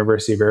back at the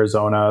University of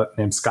Arizona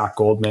named Scott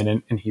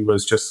Goldman. And he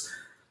was just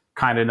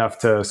kind enough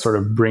to sort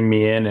of bring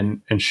me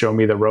in and show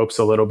me the ropes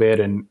a little bit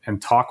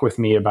and talk with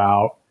me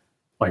about,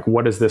 like,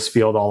 what is this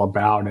field all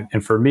about?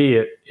 And for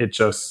me, it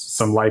just,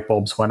 some light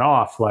bulbs went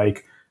off.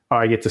 Like, oh,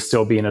 I get to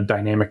still be in a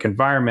dynamic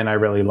environment I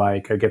really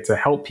like. I get to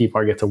help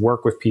people. I get to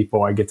work with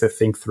people. I get to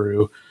think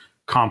through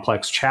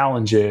complex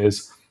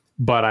challenges,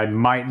 but I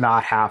might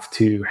not have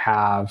to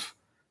have,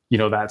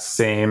 that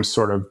same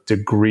sort of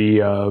degree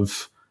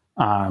of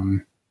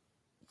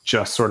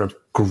just sort of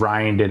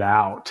grind it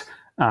out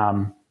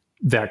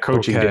that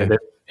coaching did.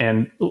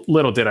 And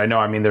little did I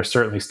know, there's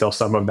certainly still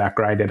some of that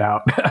grinded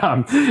out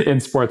in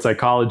sports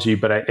psychology,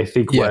 but I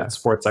think what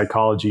sports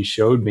psychology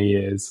showed me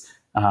is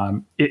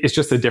it's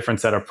just a different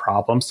set of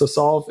problems to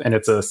solve. And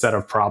it's a set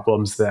of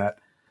problems that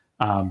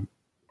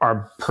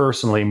are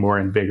personally more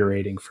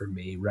invigorating for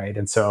me, right?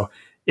 And so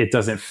it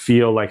doesn't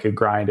feel like a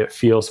grind. It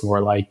feels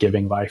more like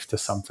giving life to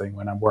something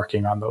when I'm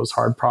working on those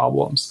hard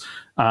problems.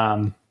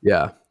 Well,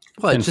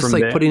 it's just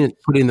like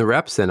putting the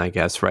reps in, I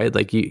guess, right?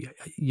 Like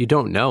you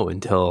don't know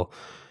until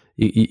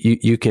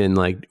you can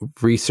like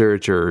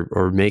research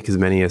or make as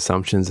many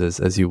assumptions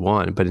as you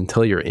want, but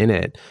until you're in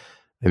it,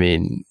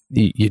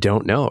 you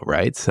don't know,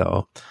 right?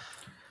 So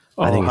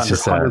I think it's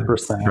just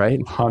 100%, right?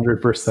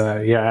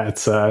 100%. Yeah,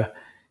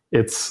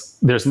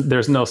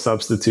 there's no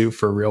substitute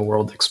for real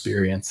world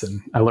experience,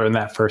 and I learned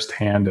that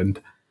firsthand.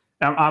 And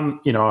I'm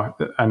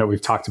I know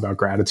we've talked about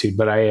gratitude,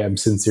 but I am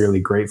sincerely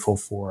grateful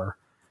for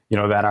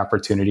that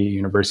opportunity at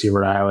University of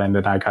Rhode Island,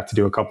 and I got to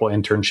do a couple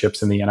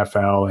internships in the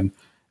NFL,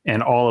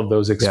 and all of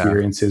those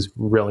experiences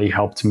really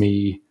helped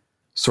me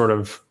sort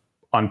of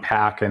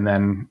unpack and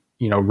then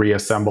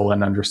reassemble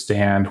and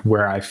understand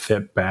where I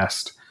fit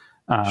best.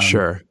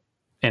 Sure.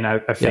 And I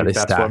think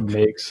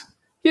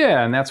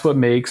that's what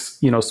makes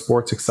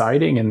sports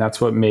exciting, and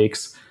that's what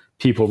makes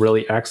people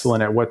really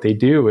excellent at what they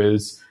do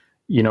is,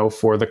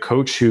 for the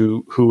coach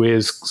who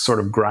is sort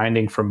of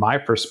grinding from my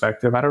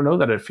perspective, I don't know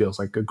that it feels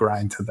like a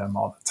grind to them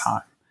all the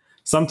time.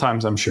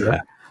 Sometimes I'm sure,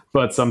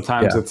 but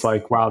sometimes it's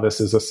like, wow,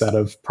 this is a set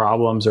of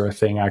problems or a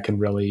thing I can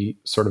really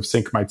sort of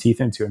sink my teeth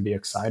into and be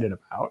excited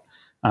about.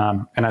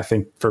 And I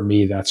think for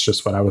me, that's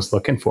just what I was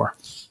looking for.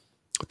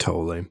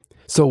 Totally.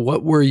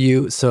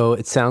 So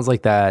it sounds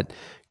like that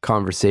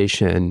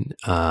conversation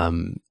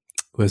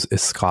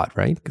is Scott,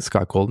 right?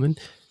 Scott Goldman.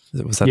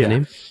 Was that the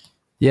name?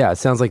 Yeah, it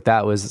sounds like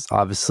that was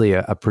obviously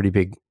a pretty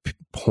big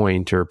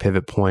point or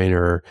pivot point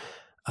or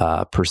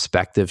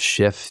perspective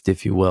shift,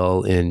 if you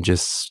will, in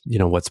just,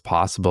 what's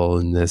possible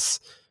in this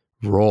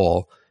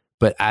role.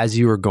 But as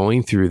you were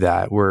going through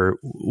that, were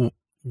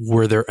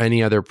there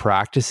any other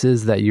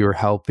practices that you were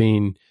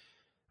helping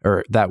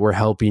or that were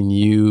helping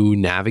you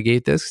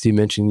navigate this? Because you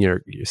mentioned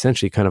you're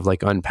essentially kind of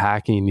like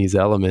unpacking these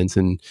elements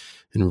and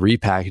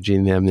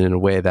repackaging them in a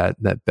way that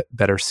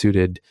better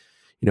suited,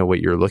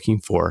 what you're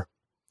looking for,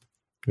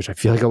 which I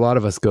feel like a lot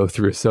of us go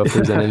through. So if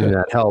there's anything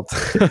that helped,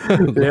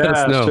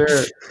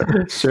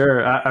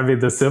 Sure. I mean,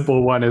 the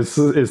simple one is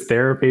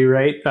therapy,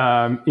 right?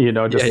 Having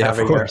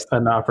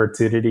an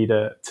opportunity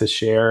to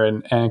share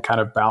and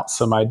kind of bounce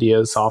some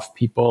ideas off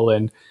people.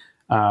 And,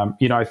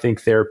 I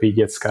think therapy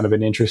gets kind of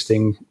an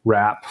interesting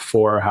rap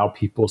for how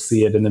people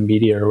see it in the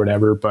media or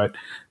whatever. But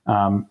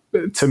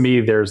to me,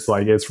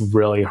 it's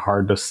really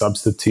hard to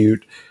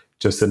substitute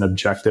just an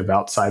objective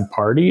outside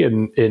party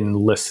in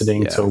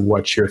listening to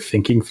what you're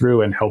thinking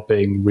through and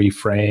helping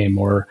reframe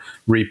or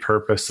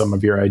repurpose some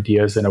of your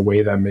ideas in a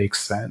way that makes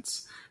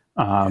sense.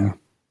 And,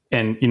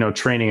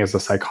 training as a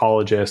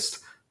psychologist,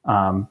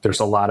 there's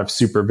a lot of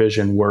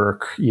supervision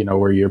work,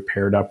 where you're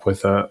paired up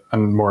with a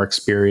more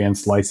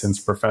experienced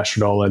licensed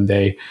professional, and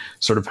they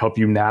sort of help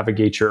you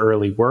navigate your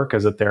early work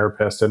as a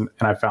therapist. And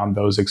I found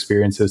those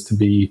experiences to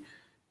be,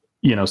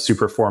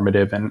 super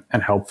formative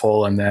and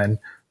helpful. And then,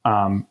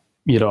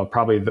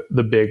 probably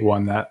the big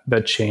one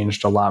that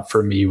changed a lot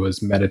for me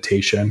was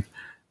meditation.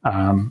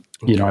 I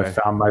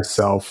found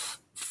myself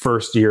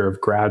first year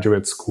of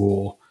graduate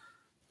school,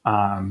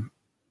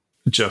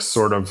 just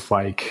sort of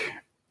like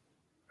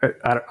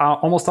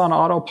almost on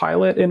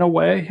autopilot in a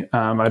way.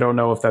 I don't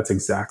know if that's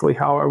exactly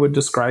how I would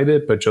describe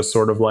it, but just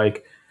sort of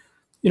like,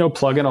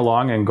 plugging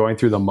along and going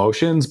through the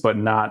motions, but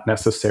not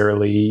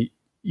necessarily,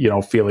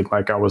 feeling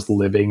like I was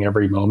living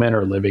every moment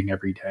or living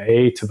every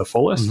day to the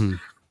fullest. Mm-hmm.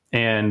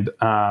 And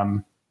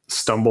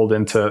stumbled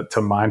into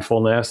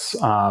mindfulness.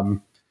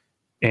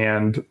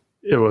 And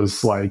it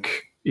was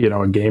like,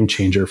 a game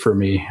changer for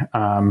me.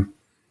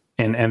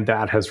 And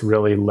that has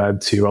really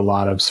led to a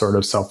lot of sort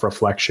of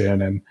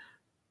self-reflection and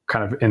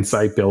kind of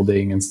insight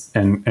building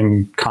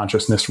and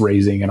consciousness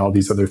raising and all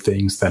these other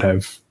things that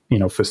have,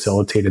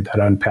 facilitated that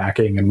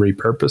unpacking and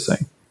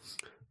repurposing.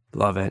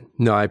 Love it.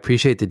 No, I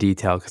appreciate the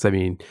detail because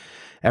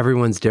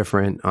everyone's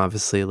different,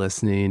 obviously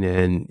listening,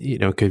 and,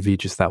 it could be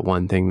just that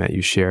one thing that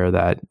you share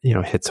that,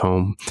 hits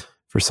home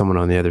for someone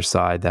on the other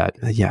side that,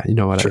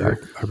 sure.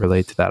 I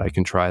relate to that. I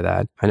can try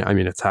that.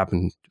 It's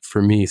happened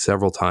for me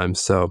several times.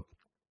 So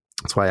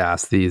that's why I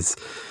ask these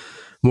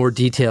more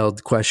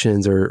detailed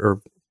questions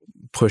or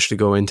push to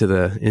go into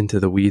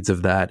the weeds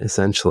of that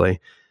essentially.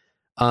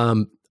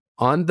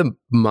 On the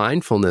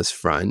mindfulness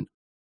front,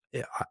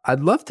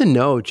 I'd love to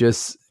know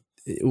just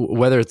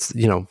whether it's,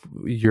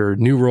 your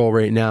new role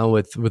right now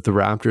with the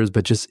Raptors,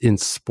 but just in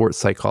sports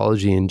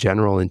psychology in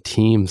general and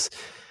teams,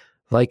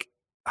 like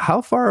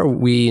how far are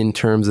we in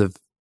terms of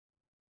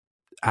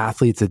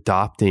athletes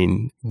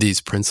adopting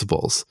these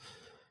principles,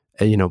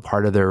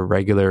 part of their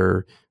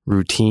regular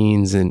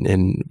routines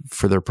and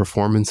for their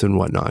performance and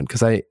whatnot?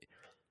 Because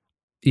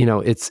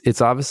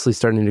it's obviously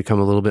starting to become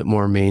a little bit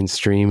more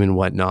mainstream and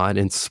whatnot.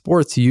 And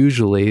sports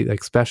usually,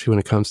 especially when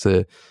it comes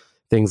to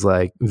things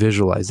like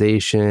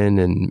visualization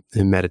and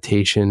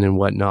meditation and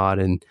whatnot,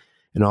 and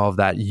all of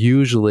that,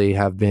 usually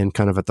have been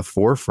kind of at the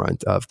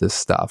forefront of this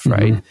stuff,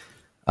 right?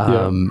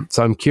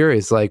 So I'm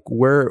curious, like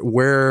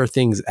where are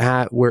things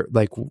at? Where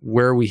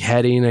are we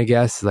heading? I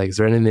guess, like, is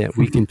there anything that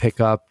we can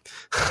pick up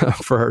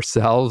for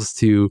ourselves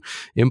to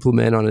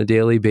implement on a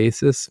daily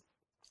basis?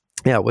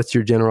 Yeah, what's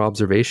your general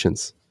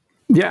observations?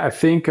 Yeah, I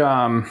think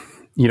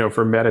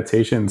for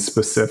meditation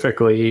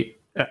specifically,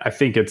 I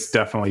think it's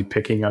definitely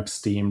picking up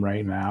steam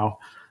right now.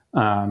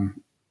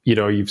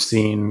 You've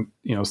seen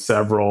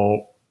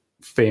several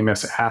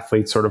famous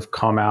athletes sort of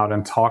come out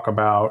and talk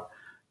about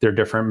their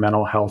different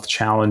mental health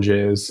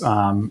challenges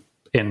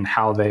and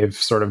how they've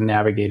sort of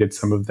navigated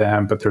some of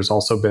them. But there's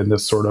also been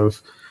this sort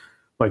of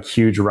like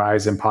huge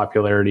rise in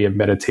popularity of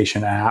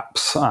meditation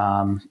apps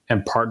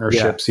and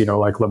partnerships.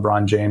 Like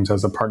LeBron James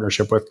has a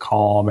partnership with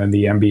Calm, and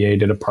the NBA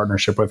did a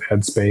partnership with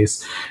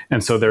Headspace.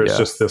 And so there's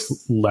just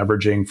this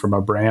leveraging from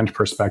a brand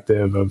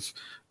perspective of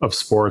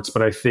sports.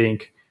 But I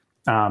think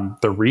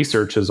the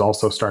research is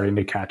also starting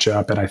to catch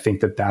up. And I think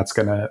that that's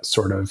going to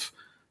sort of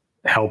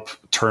help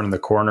turn the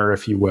corner,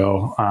 if you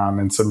will,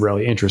 and some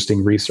really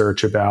interesting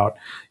research about,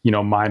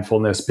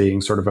 mindfulness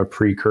being sort of a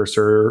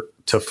precursor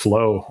to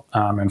flow,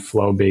 and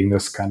flow being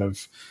this kind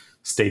of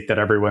state that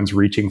everyone's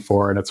reaching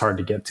for and it's hard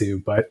to get to.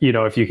 But,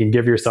 if you can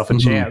give yourself a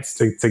chance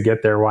to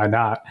get there, why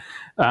not?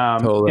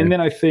 Totally. And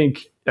then I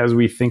think as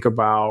we think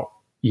about,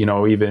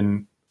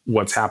 even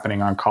what's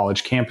happening on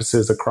college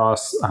campuses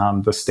across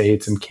the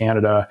States and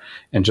Canada,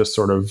 and just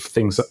sort of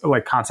things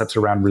like concepts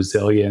around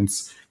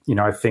resilience,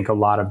 I think a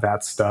lot of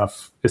that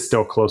stuff is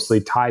still closely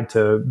tied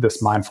to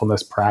this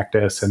mindfulness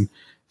practice and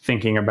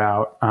thinking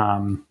about,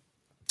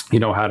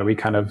 how do we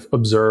kind of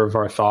observe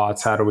our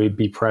thoughts? How do we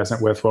be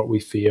present with what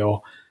we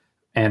feel?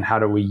 And how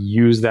do we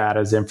use that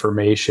as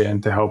information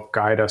to help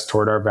guide us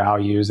toward our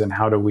values? And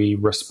how do we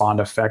respond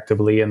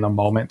effectively in the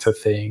moment to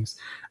things?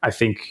 I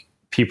think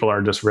people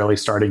are just really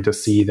starting to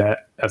see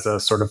that as a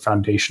sort of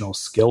foundational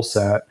skill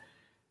set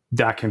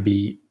that can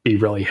be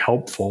really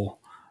helpful.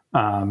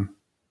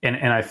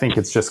 And I think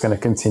it's just going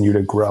to continue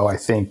to grow. I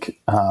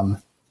think,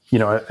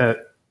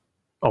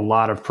 a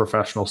lot of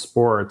professional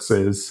sports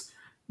is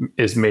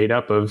made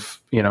up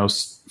of,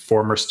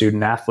 former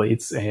student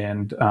athletes.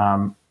 And,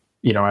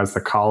 as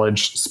the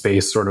college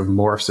space sort of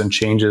morphs and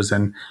changes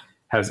and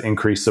has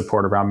increased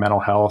support around mental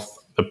health,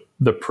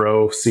 the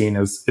pro scene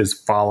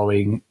is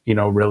following,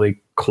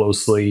 really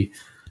closely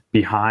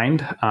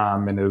behind,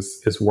 and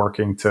is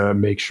working to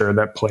make sure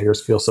that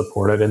players feel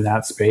supported in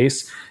that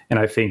space. And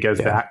I think as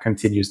that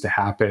continues to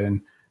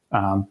happen,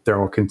 there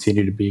will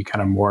continue to be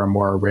kind of more and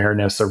more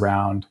awareness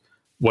around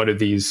what do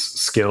these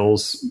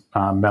skills,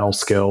 mental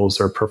skills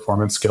or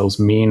performance skills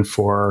mean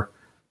for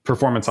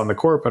performance on the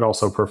court, but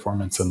also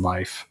performance in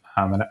life.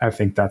 And I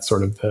think that's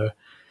sort of the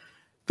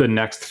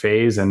next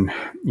phase. And,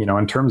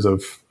 in terms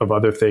of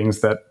other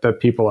things that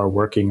people are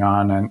working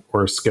on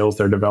or skills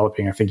they're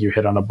developing, I think you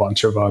hit on a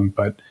bunch of them,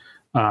 but,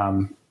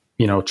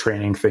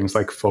 training things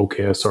like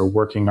focus or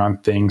working on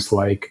things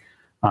like,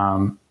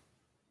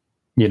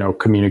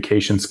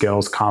 communication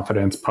skills,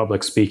 confidence,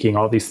 public speaking,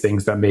 all these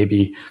things that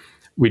maybe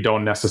we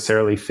don't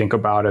necessarily think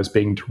about as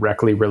being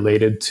directly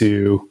related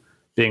to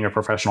being a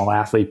professional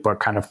athlete, but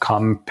kind of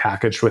come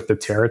packaged with the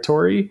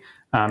territory.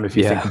 If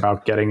you think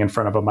about getting in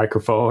front of a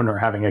microphone or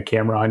having a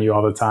camera on you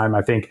all the time,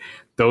 I think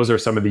those are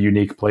some of the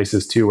unique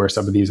places too, where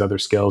some of these other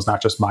skills, not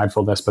just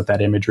mindfulness, but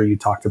that imagery you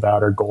talked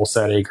about, or goal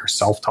setting or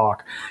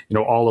self-talk,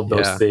 all of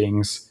those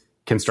things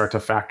can start to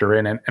factor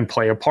in and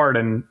play a part.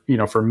 And,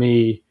 for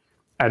me,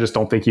 I just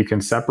don't think you can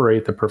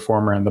separate the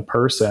performer and the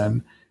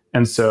person.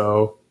 And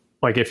so,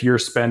 like, if you're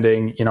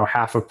spending,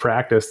 half of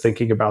practice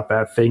thinking about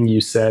that thing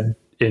you said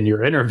in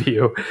your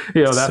interview,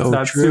 that's so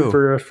not true.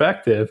 Super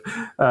effective.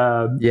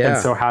 And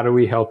so how do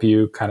we help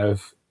you kind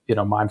of,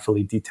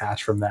 mindfully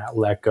detach from that,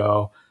 let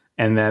go?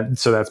 And then,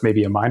 so that's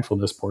maybe a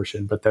mindfulness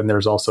portion, but then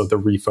there's also the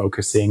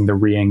refocusing, the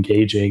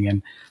re-engaging,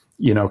 and,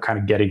 kind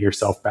of getting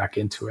yourself back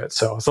into it.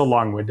 So it's a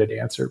long-winded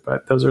answer,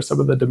 but those are some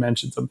of the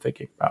dimensions I'm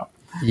thinking about.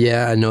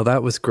 Yeah, no,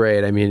 that was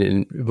great. I mean,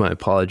 and my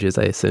apologies,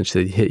 I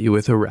essentially hit you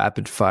with a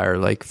rapid fire,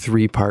 like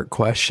 3-part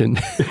question.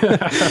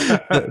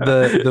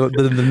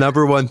 the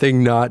number one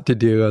thing not to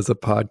do as a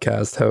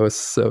podcast host.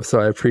 So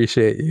I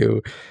appreciate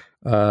you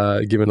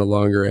giving a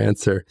longer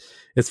answer.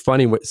 It's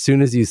funny, as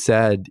soon as you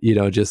said,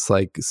 just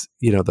like,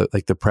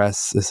 the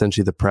press,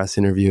 essentially the press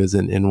interviews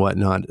and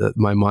whatnot,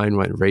 my mind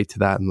went right to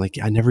that. I'm like,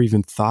 I never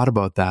even thought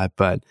about that,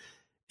 but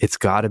it's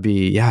got to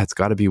be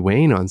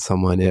weighing on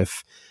someone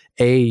if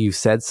you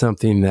said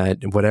something that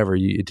whatever,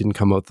 it didn't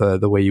come out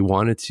the way you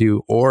wanted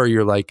to, or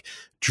you're like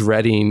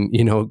dreading,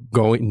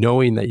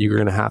 knowing that you're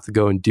going to have to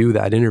go and do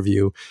that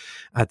interview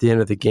at the end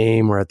of the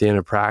game or at the end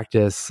of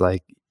practice.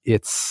 Like,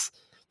 it's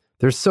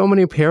there's so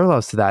many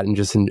parallels to that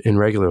in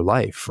regular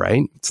life,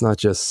 right? It's not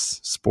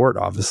just sport,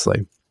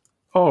 obviously.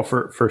 Oh,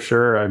 for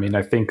sure. I mean,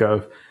 I think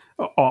of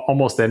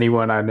almost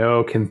anyone I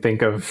know can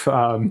think of,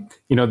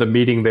 the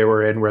meeting they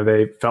were in where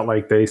they felt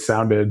like they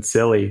sounded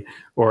silly,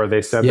 or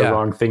they said the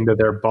wrong thing to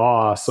their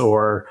boss,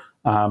 or,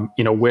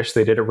 wish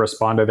they didn't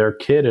respond to their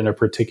kid in a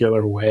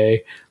particular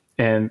way.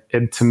 And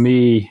to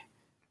me,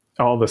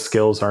 all the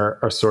skills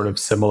are sort of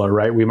similar,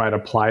 right? We might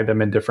apply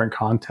them in different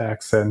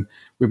contexts, and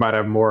we might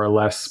have more or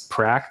less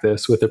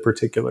practice with a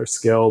particular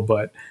skill,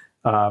 but,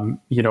 a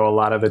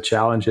lot of the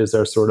challenges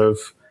are sort of,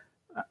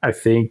 I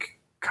think,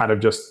 kind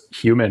of just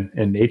human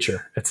in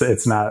nature.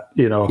 It's not,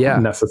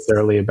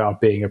 necessarily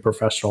about being a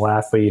professional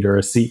athlete or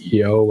a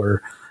CEO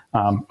or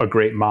a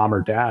great mom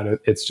or dad.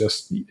 It's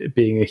just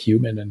being a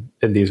human,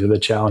 and these are the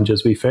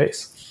challenges we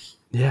face.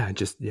 Yeah,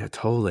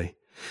 totally.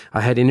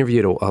 I had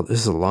interviewed, this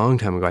is a long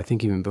time ago, I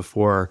think even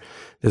before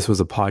this was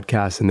a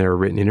podcast and there were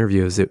written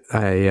interviews.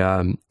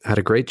 I had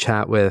a great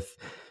chat with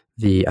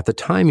at the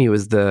time he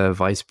was the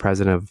vice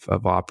president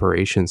of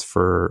operations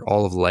for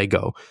all of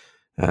Lego.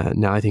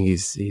 Now I think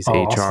he's HR,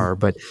 awesome.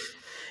 But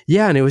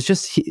yeah, and it was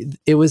just,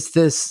 it was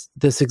this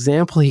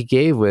example he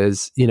gave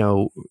was,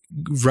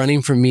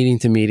 running from meeting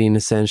to meeting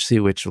essentially,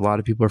 which a lot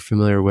of people are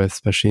familiar with,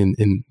 especially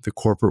in the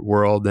corporate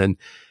world. And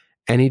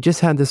he just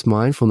had this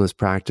mindfulness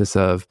practice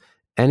of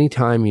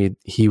anytime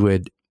he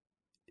would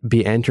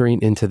be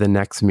entering into the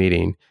next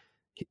meeting,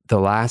 the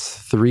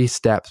last 3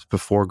 steps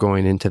before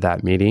going into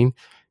that meeting,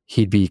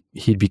 he'd be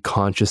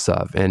conscious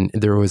of. And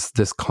there was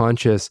this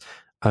conscious,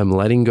 I'm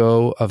letting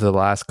go of the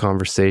last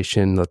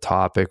conversation, the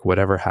topic,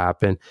 whatever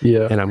happened,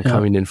 and I'm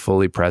coming in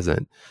fully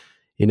present,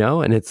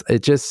 and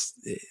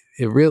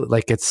it really,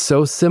 like, it's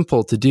so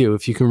simple to do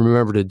if you can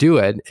remember to do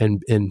it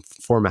and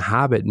form a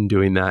habit in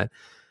doing that.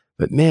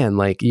 But man,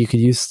 like, you could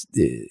use,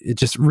 it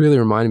just really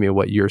reminded me of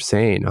what you're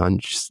saying on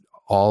just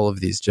all of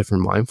these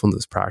different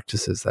mindfulness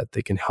practices that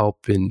they can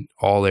help in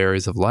all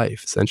areas of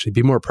life, essentially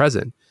be more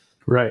present.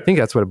 Right. I think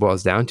that's what it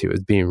boils down to,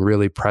 is being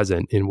really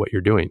present in what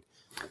you're doing.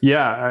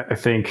 Yeah, I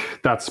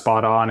think that's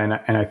spot on. And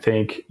I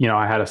think,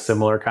 I had a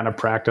similar kind of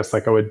practice.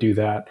 Like, I would do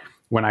that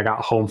when I got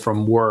home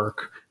from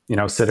work,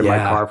 sit in my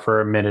car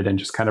for a minute and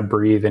just kind of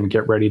breathe and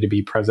get ready to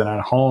be present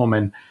at home.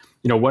 And,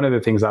 one of the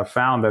things I've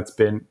found that's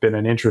been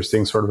an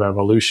interesting sort of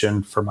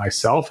evolution for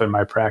myself and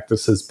my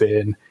practice has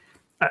been,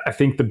 I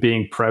think the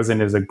being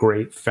present is a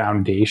great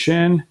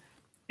foundation.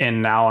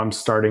 And now I'm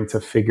starting to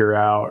figure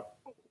out,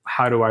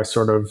 how do I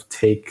sort of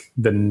take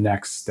the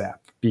next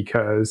step?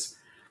 Because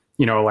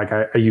like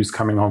I use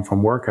coming home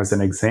from work as an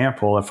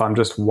example. If I'm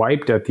just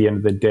wiped at the end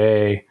of the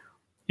day,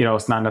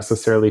 it's not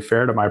necessarily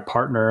fair to my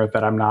partner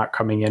that I'm not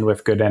coming in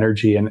with good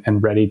energy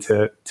and ready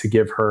to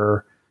give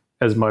her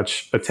as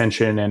much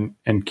attention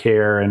and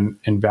care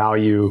and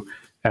value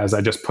as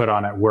I just put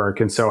on at work.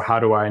 And so how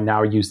do I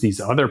now use these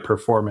other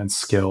performance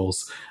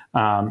skills,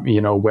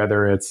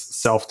 whether it's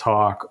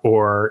self-talk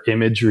or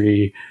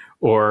imagery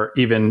or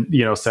even,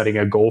 setting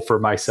a goal for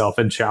myself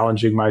and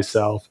challenging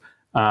myself,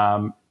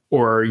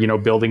 or,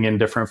 building in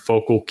different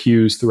focal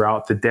cues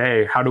throughout the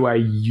day. How do I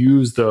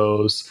use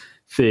those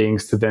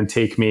things to then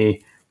take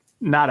me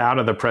not out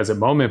of the present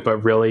moment, but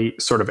really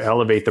sort of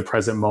elevate the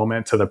present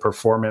moment to the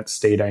performance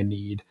state I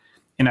need?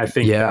 And I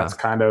think that's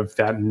kind of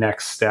that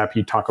next step.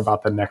 You talk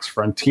about the next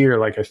frontier.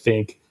 Like, I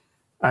think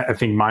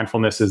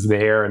mindfulness is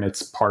there, and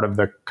it's part of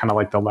the kind of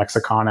like the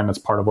lexicon, and it's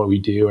part of what we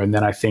do. And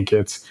then I think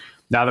it's,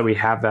 now that we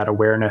have that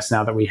awareness,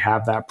 now that we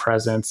have that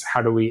presence,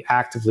 how do we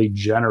actively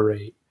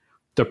generate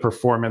the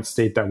performance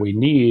state that we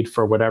need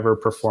for whatever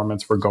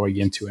performance we're going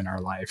into in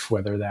our life,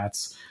 whether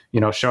that's,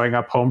 showing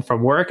up home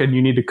from work and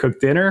you need to cook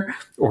dinner,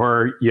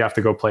 or you have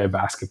to go play a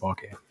basketball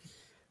game.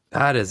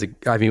 That is,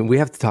 we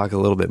have to talk a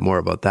little bit more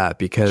about that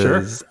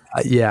because,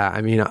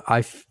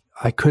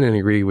 I couldn't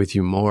agree with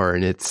you more.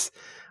 And it's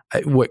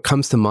what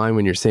comes to mind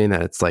when you're saying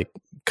that, it's like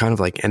kind of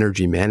like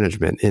energy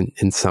management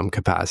in some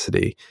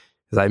capacity.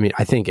 Because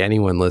I think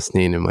anyone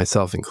listening, and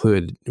myself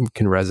included,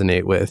 can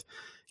resonate with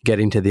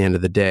getting to the end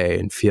of the day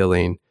and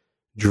feeling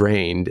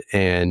drained.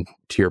 And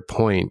to your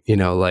point,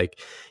 like,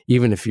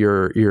 even if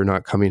you're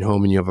not coming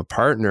home and you have a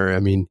partner,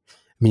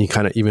 you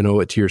kind of even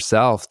owe it to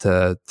yourself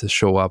to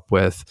show up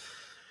with,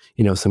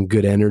 some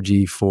good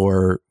energy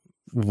for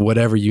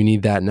whatever you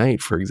need that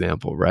night, for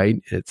example,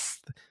 right?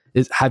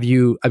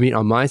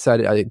 On my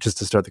side, just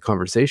to start the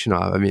conversation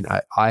off,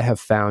 I have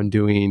found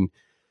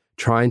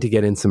trying to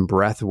get in some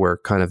breath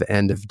work kind of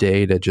end of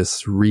day to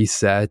just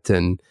reset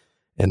and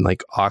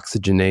like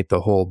oxygenate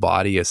the whole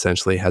body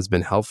essentially has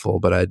been helpful.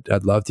 But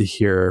I'd love to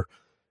hear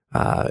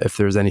if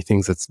there's any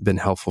things that's been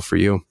helpful for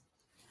you.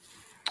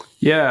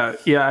 Yeah.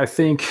 I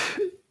think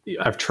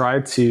I've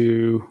tried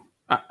to,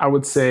 I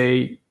would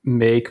say,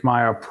 make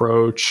my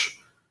approach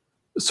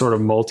sort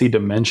of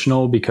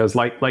multidimensional, because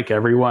like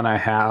everyone, I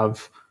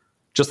have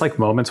just like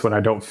moments when I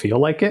don't feel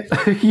like it,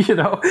 I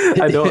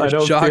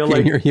don't feel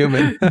like you're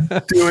human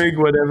doing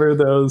whatever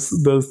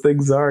those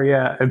things are.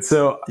 Yeah. And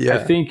so I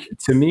think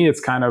to me, it's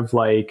kind of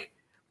like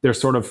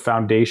there's sort of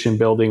foundation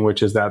building,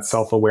 which is that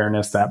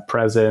self-awareness, that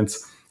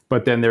presence.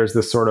 But then there's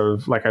this sort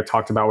of, like I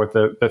talked about with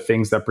the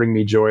things that bring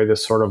me joy,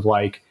 this sort of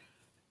like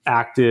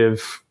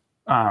active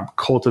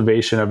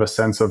cultivation of a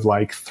sense of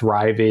like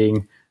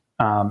thriving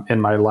in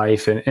my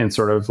life and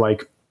sort of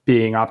like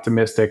being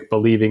optimistic,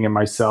 believing in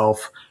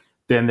myself.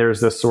 Then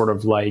there's this sort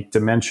of like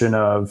dimension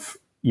of,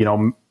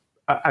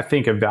 I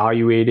think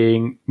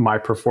evaluating my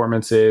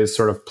performances,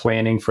 sort of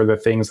planning for the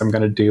things I'm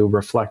going to do,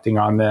 reflecting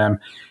on them,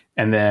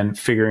 and then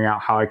figuring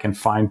out how I can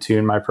fine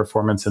tune my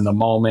performance in the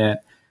moment.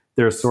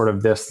 There's sort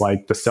of this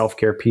like the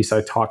self-care piece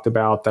I talked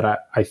about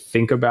that I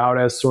think about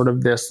as sort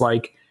of this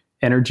like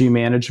energy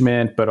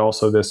management, but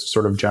also this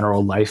sort of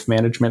general life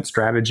management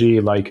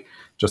strategy. Like,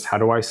 just how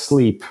do I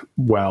sleep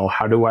well?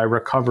 How do I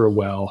recover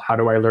well? How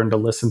do I learn to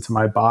listen to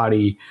my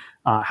body?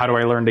 How do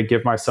I learn to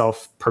give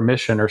myself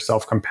permission or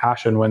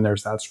self-compassion when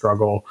there's that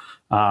struggle,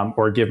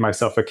 or give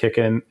myself a kick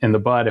in the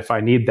butt if I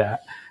need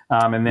that?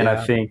 And then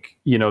I think,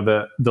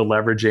 the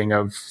leveraging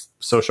of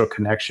social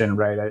connection,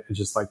 right? It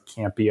just like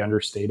can't be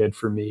understated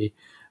for me.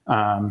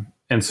 And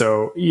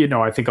so,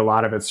 I think a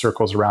lot of it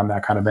circles around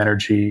that kind of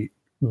energy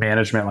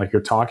management, like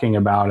you're talking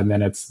about. And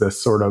then it's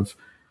this sort of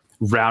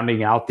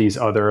rounding out these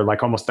other,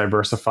 like almost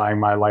diversifying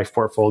my life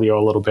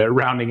portfolio a little bit,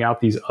 rounding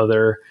out these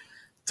other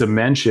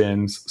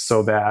dimensions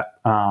so that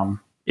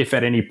if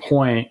at any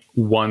point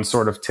one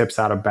sort of tips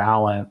out of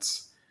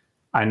balance,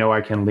 I know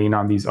I can lean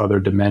on these other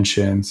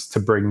dimensions to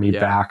bring me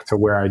back to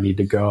where I need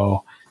to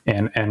go.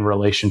 And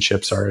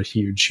relationships are a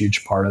huge,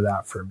 huge part of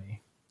that for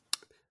me.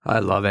 I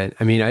love it.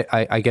 I mean,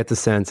 I get the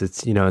sense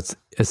it's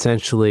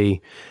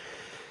essentially,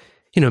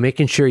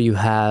 making sure you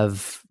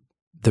have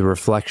the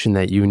reflection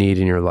that you need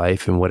in your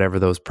life and whatever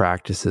those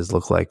practices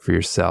look like for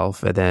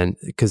yourself. And then,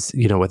 because,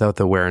 without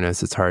the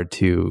awareness, it's hard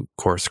to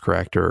course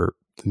correct or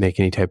make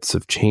any types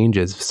of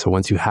changes. So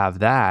once you have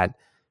that,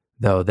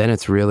 though, then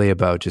it's really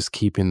about just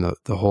keeping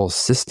the whole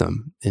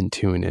system in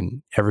tune.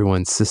 And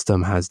everyone's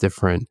system has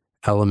different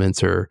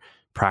elements or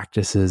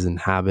practices and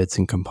habits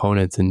and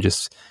components, and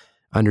just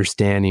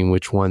understanding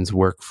which ones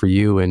work for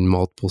you in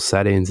multiple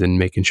settings and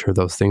making sure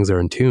those things are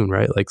in tune,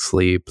 right? Like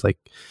sleep, like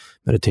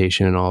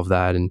meditation and all of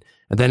that. And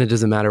then it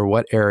doesn't matter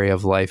what area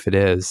of life it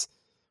is,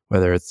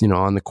 whether it's,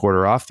 on the court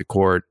or off the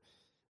court,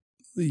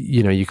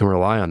 you can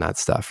rely on that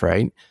stuff,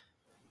 right?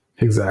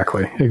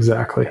 Exactly.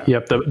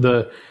 Yep.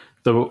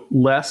 The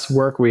less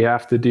work we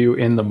have to do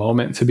in the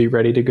moment to be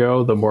ready to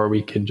go, the more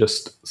we can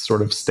just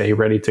sort of stay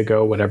ready to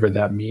go, whatever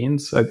that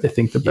means. I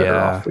think the better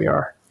off we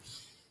are.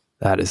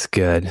 That is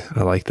good.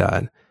 I like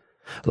that.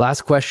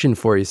 Last question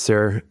for you,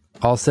 sir.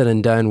 All said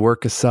and done,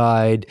 work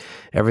aside,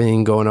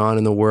 everything going on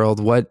in the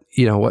world, what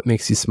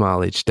makes you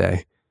smile each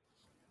day?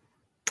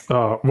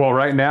 Well,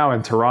 right now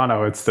in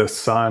Toronto, it's the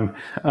sun,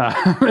 and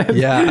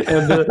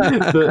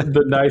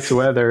the nice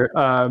weather.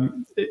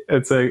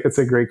 It's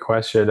a great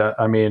question.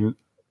 I mean,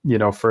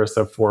 first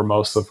and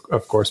foremost,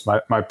 of course,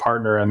 my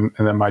partner and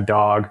then my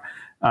dog.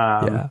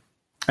 And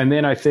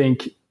then I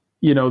think,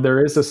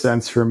 there is a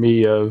sense for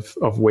me of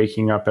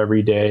waking up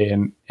every day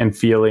and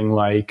feeling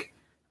like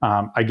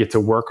I get to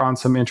work on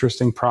some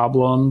interesting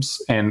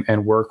problems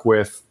and work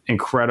with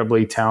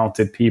incredibly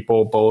talented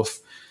people,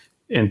 both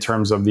in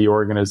terms of the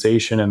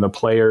organization and the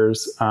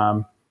players.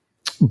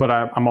 But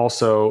I'm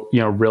also,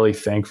 really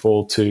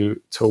thankful to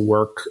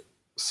work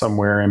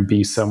somewhere and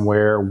be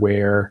somewhere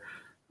where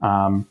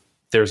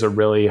there's a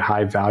really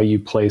high value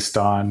placed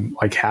on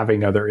like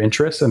having other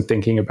interests and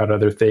thinking about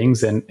other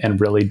things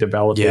and really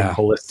developing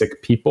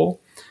holistic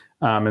people.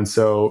 And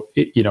so,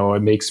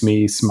 it makes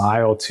me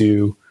smile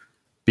to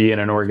be in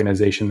an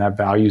organization that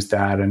values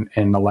that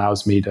and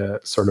allows me to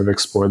sort of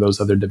explore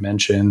those other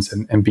dimensions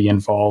and be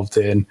involved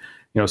in,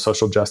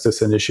 social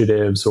justice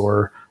initiatives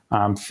or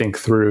think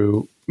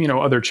through,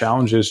 other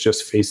challenges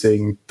just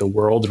facing the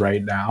world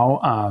right now,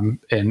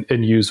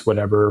 and use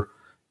whatever,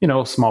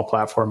 small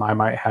platform I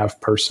might have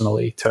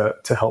personally to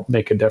help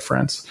make a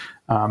difference,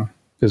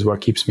 is what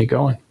keeps me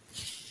going.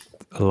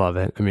 I love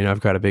it. I mean,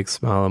 I've got a big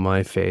smile on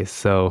my face.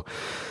 So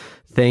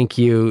thank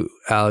you,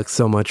 Alex,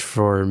 so much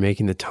for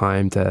making the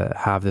time to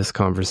have this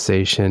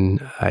conversation.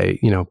 I,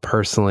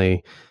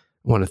 personally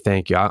want to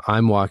thank you.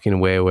 I'm walking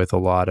away with a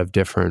lot of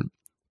different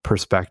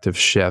perspective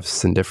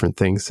shifts and different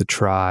things to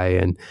try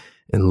and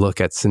look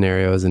at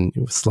scenarios and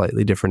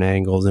slightly different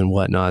angles and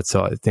whatnot.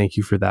 So I thank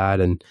you for that.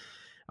 And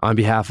on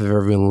behalf of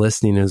everyone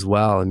listening as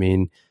well, I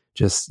mean,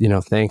 just,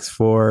 thanks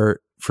for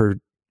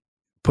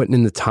putting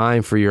in the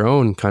time for your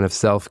own kind of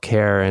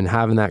self-care and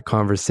having that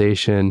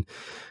conversation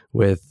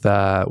with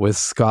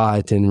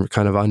Scott and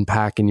kind of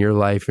unpacking your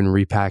life and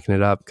repacking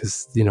it up,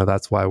 because,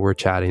 that's why we're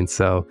chatting.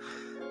 So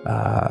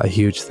a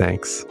huge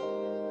thanks.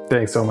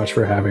 Thanks so much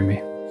for having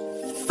me.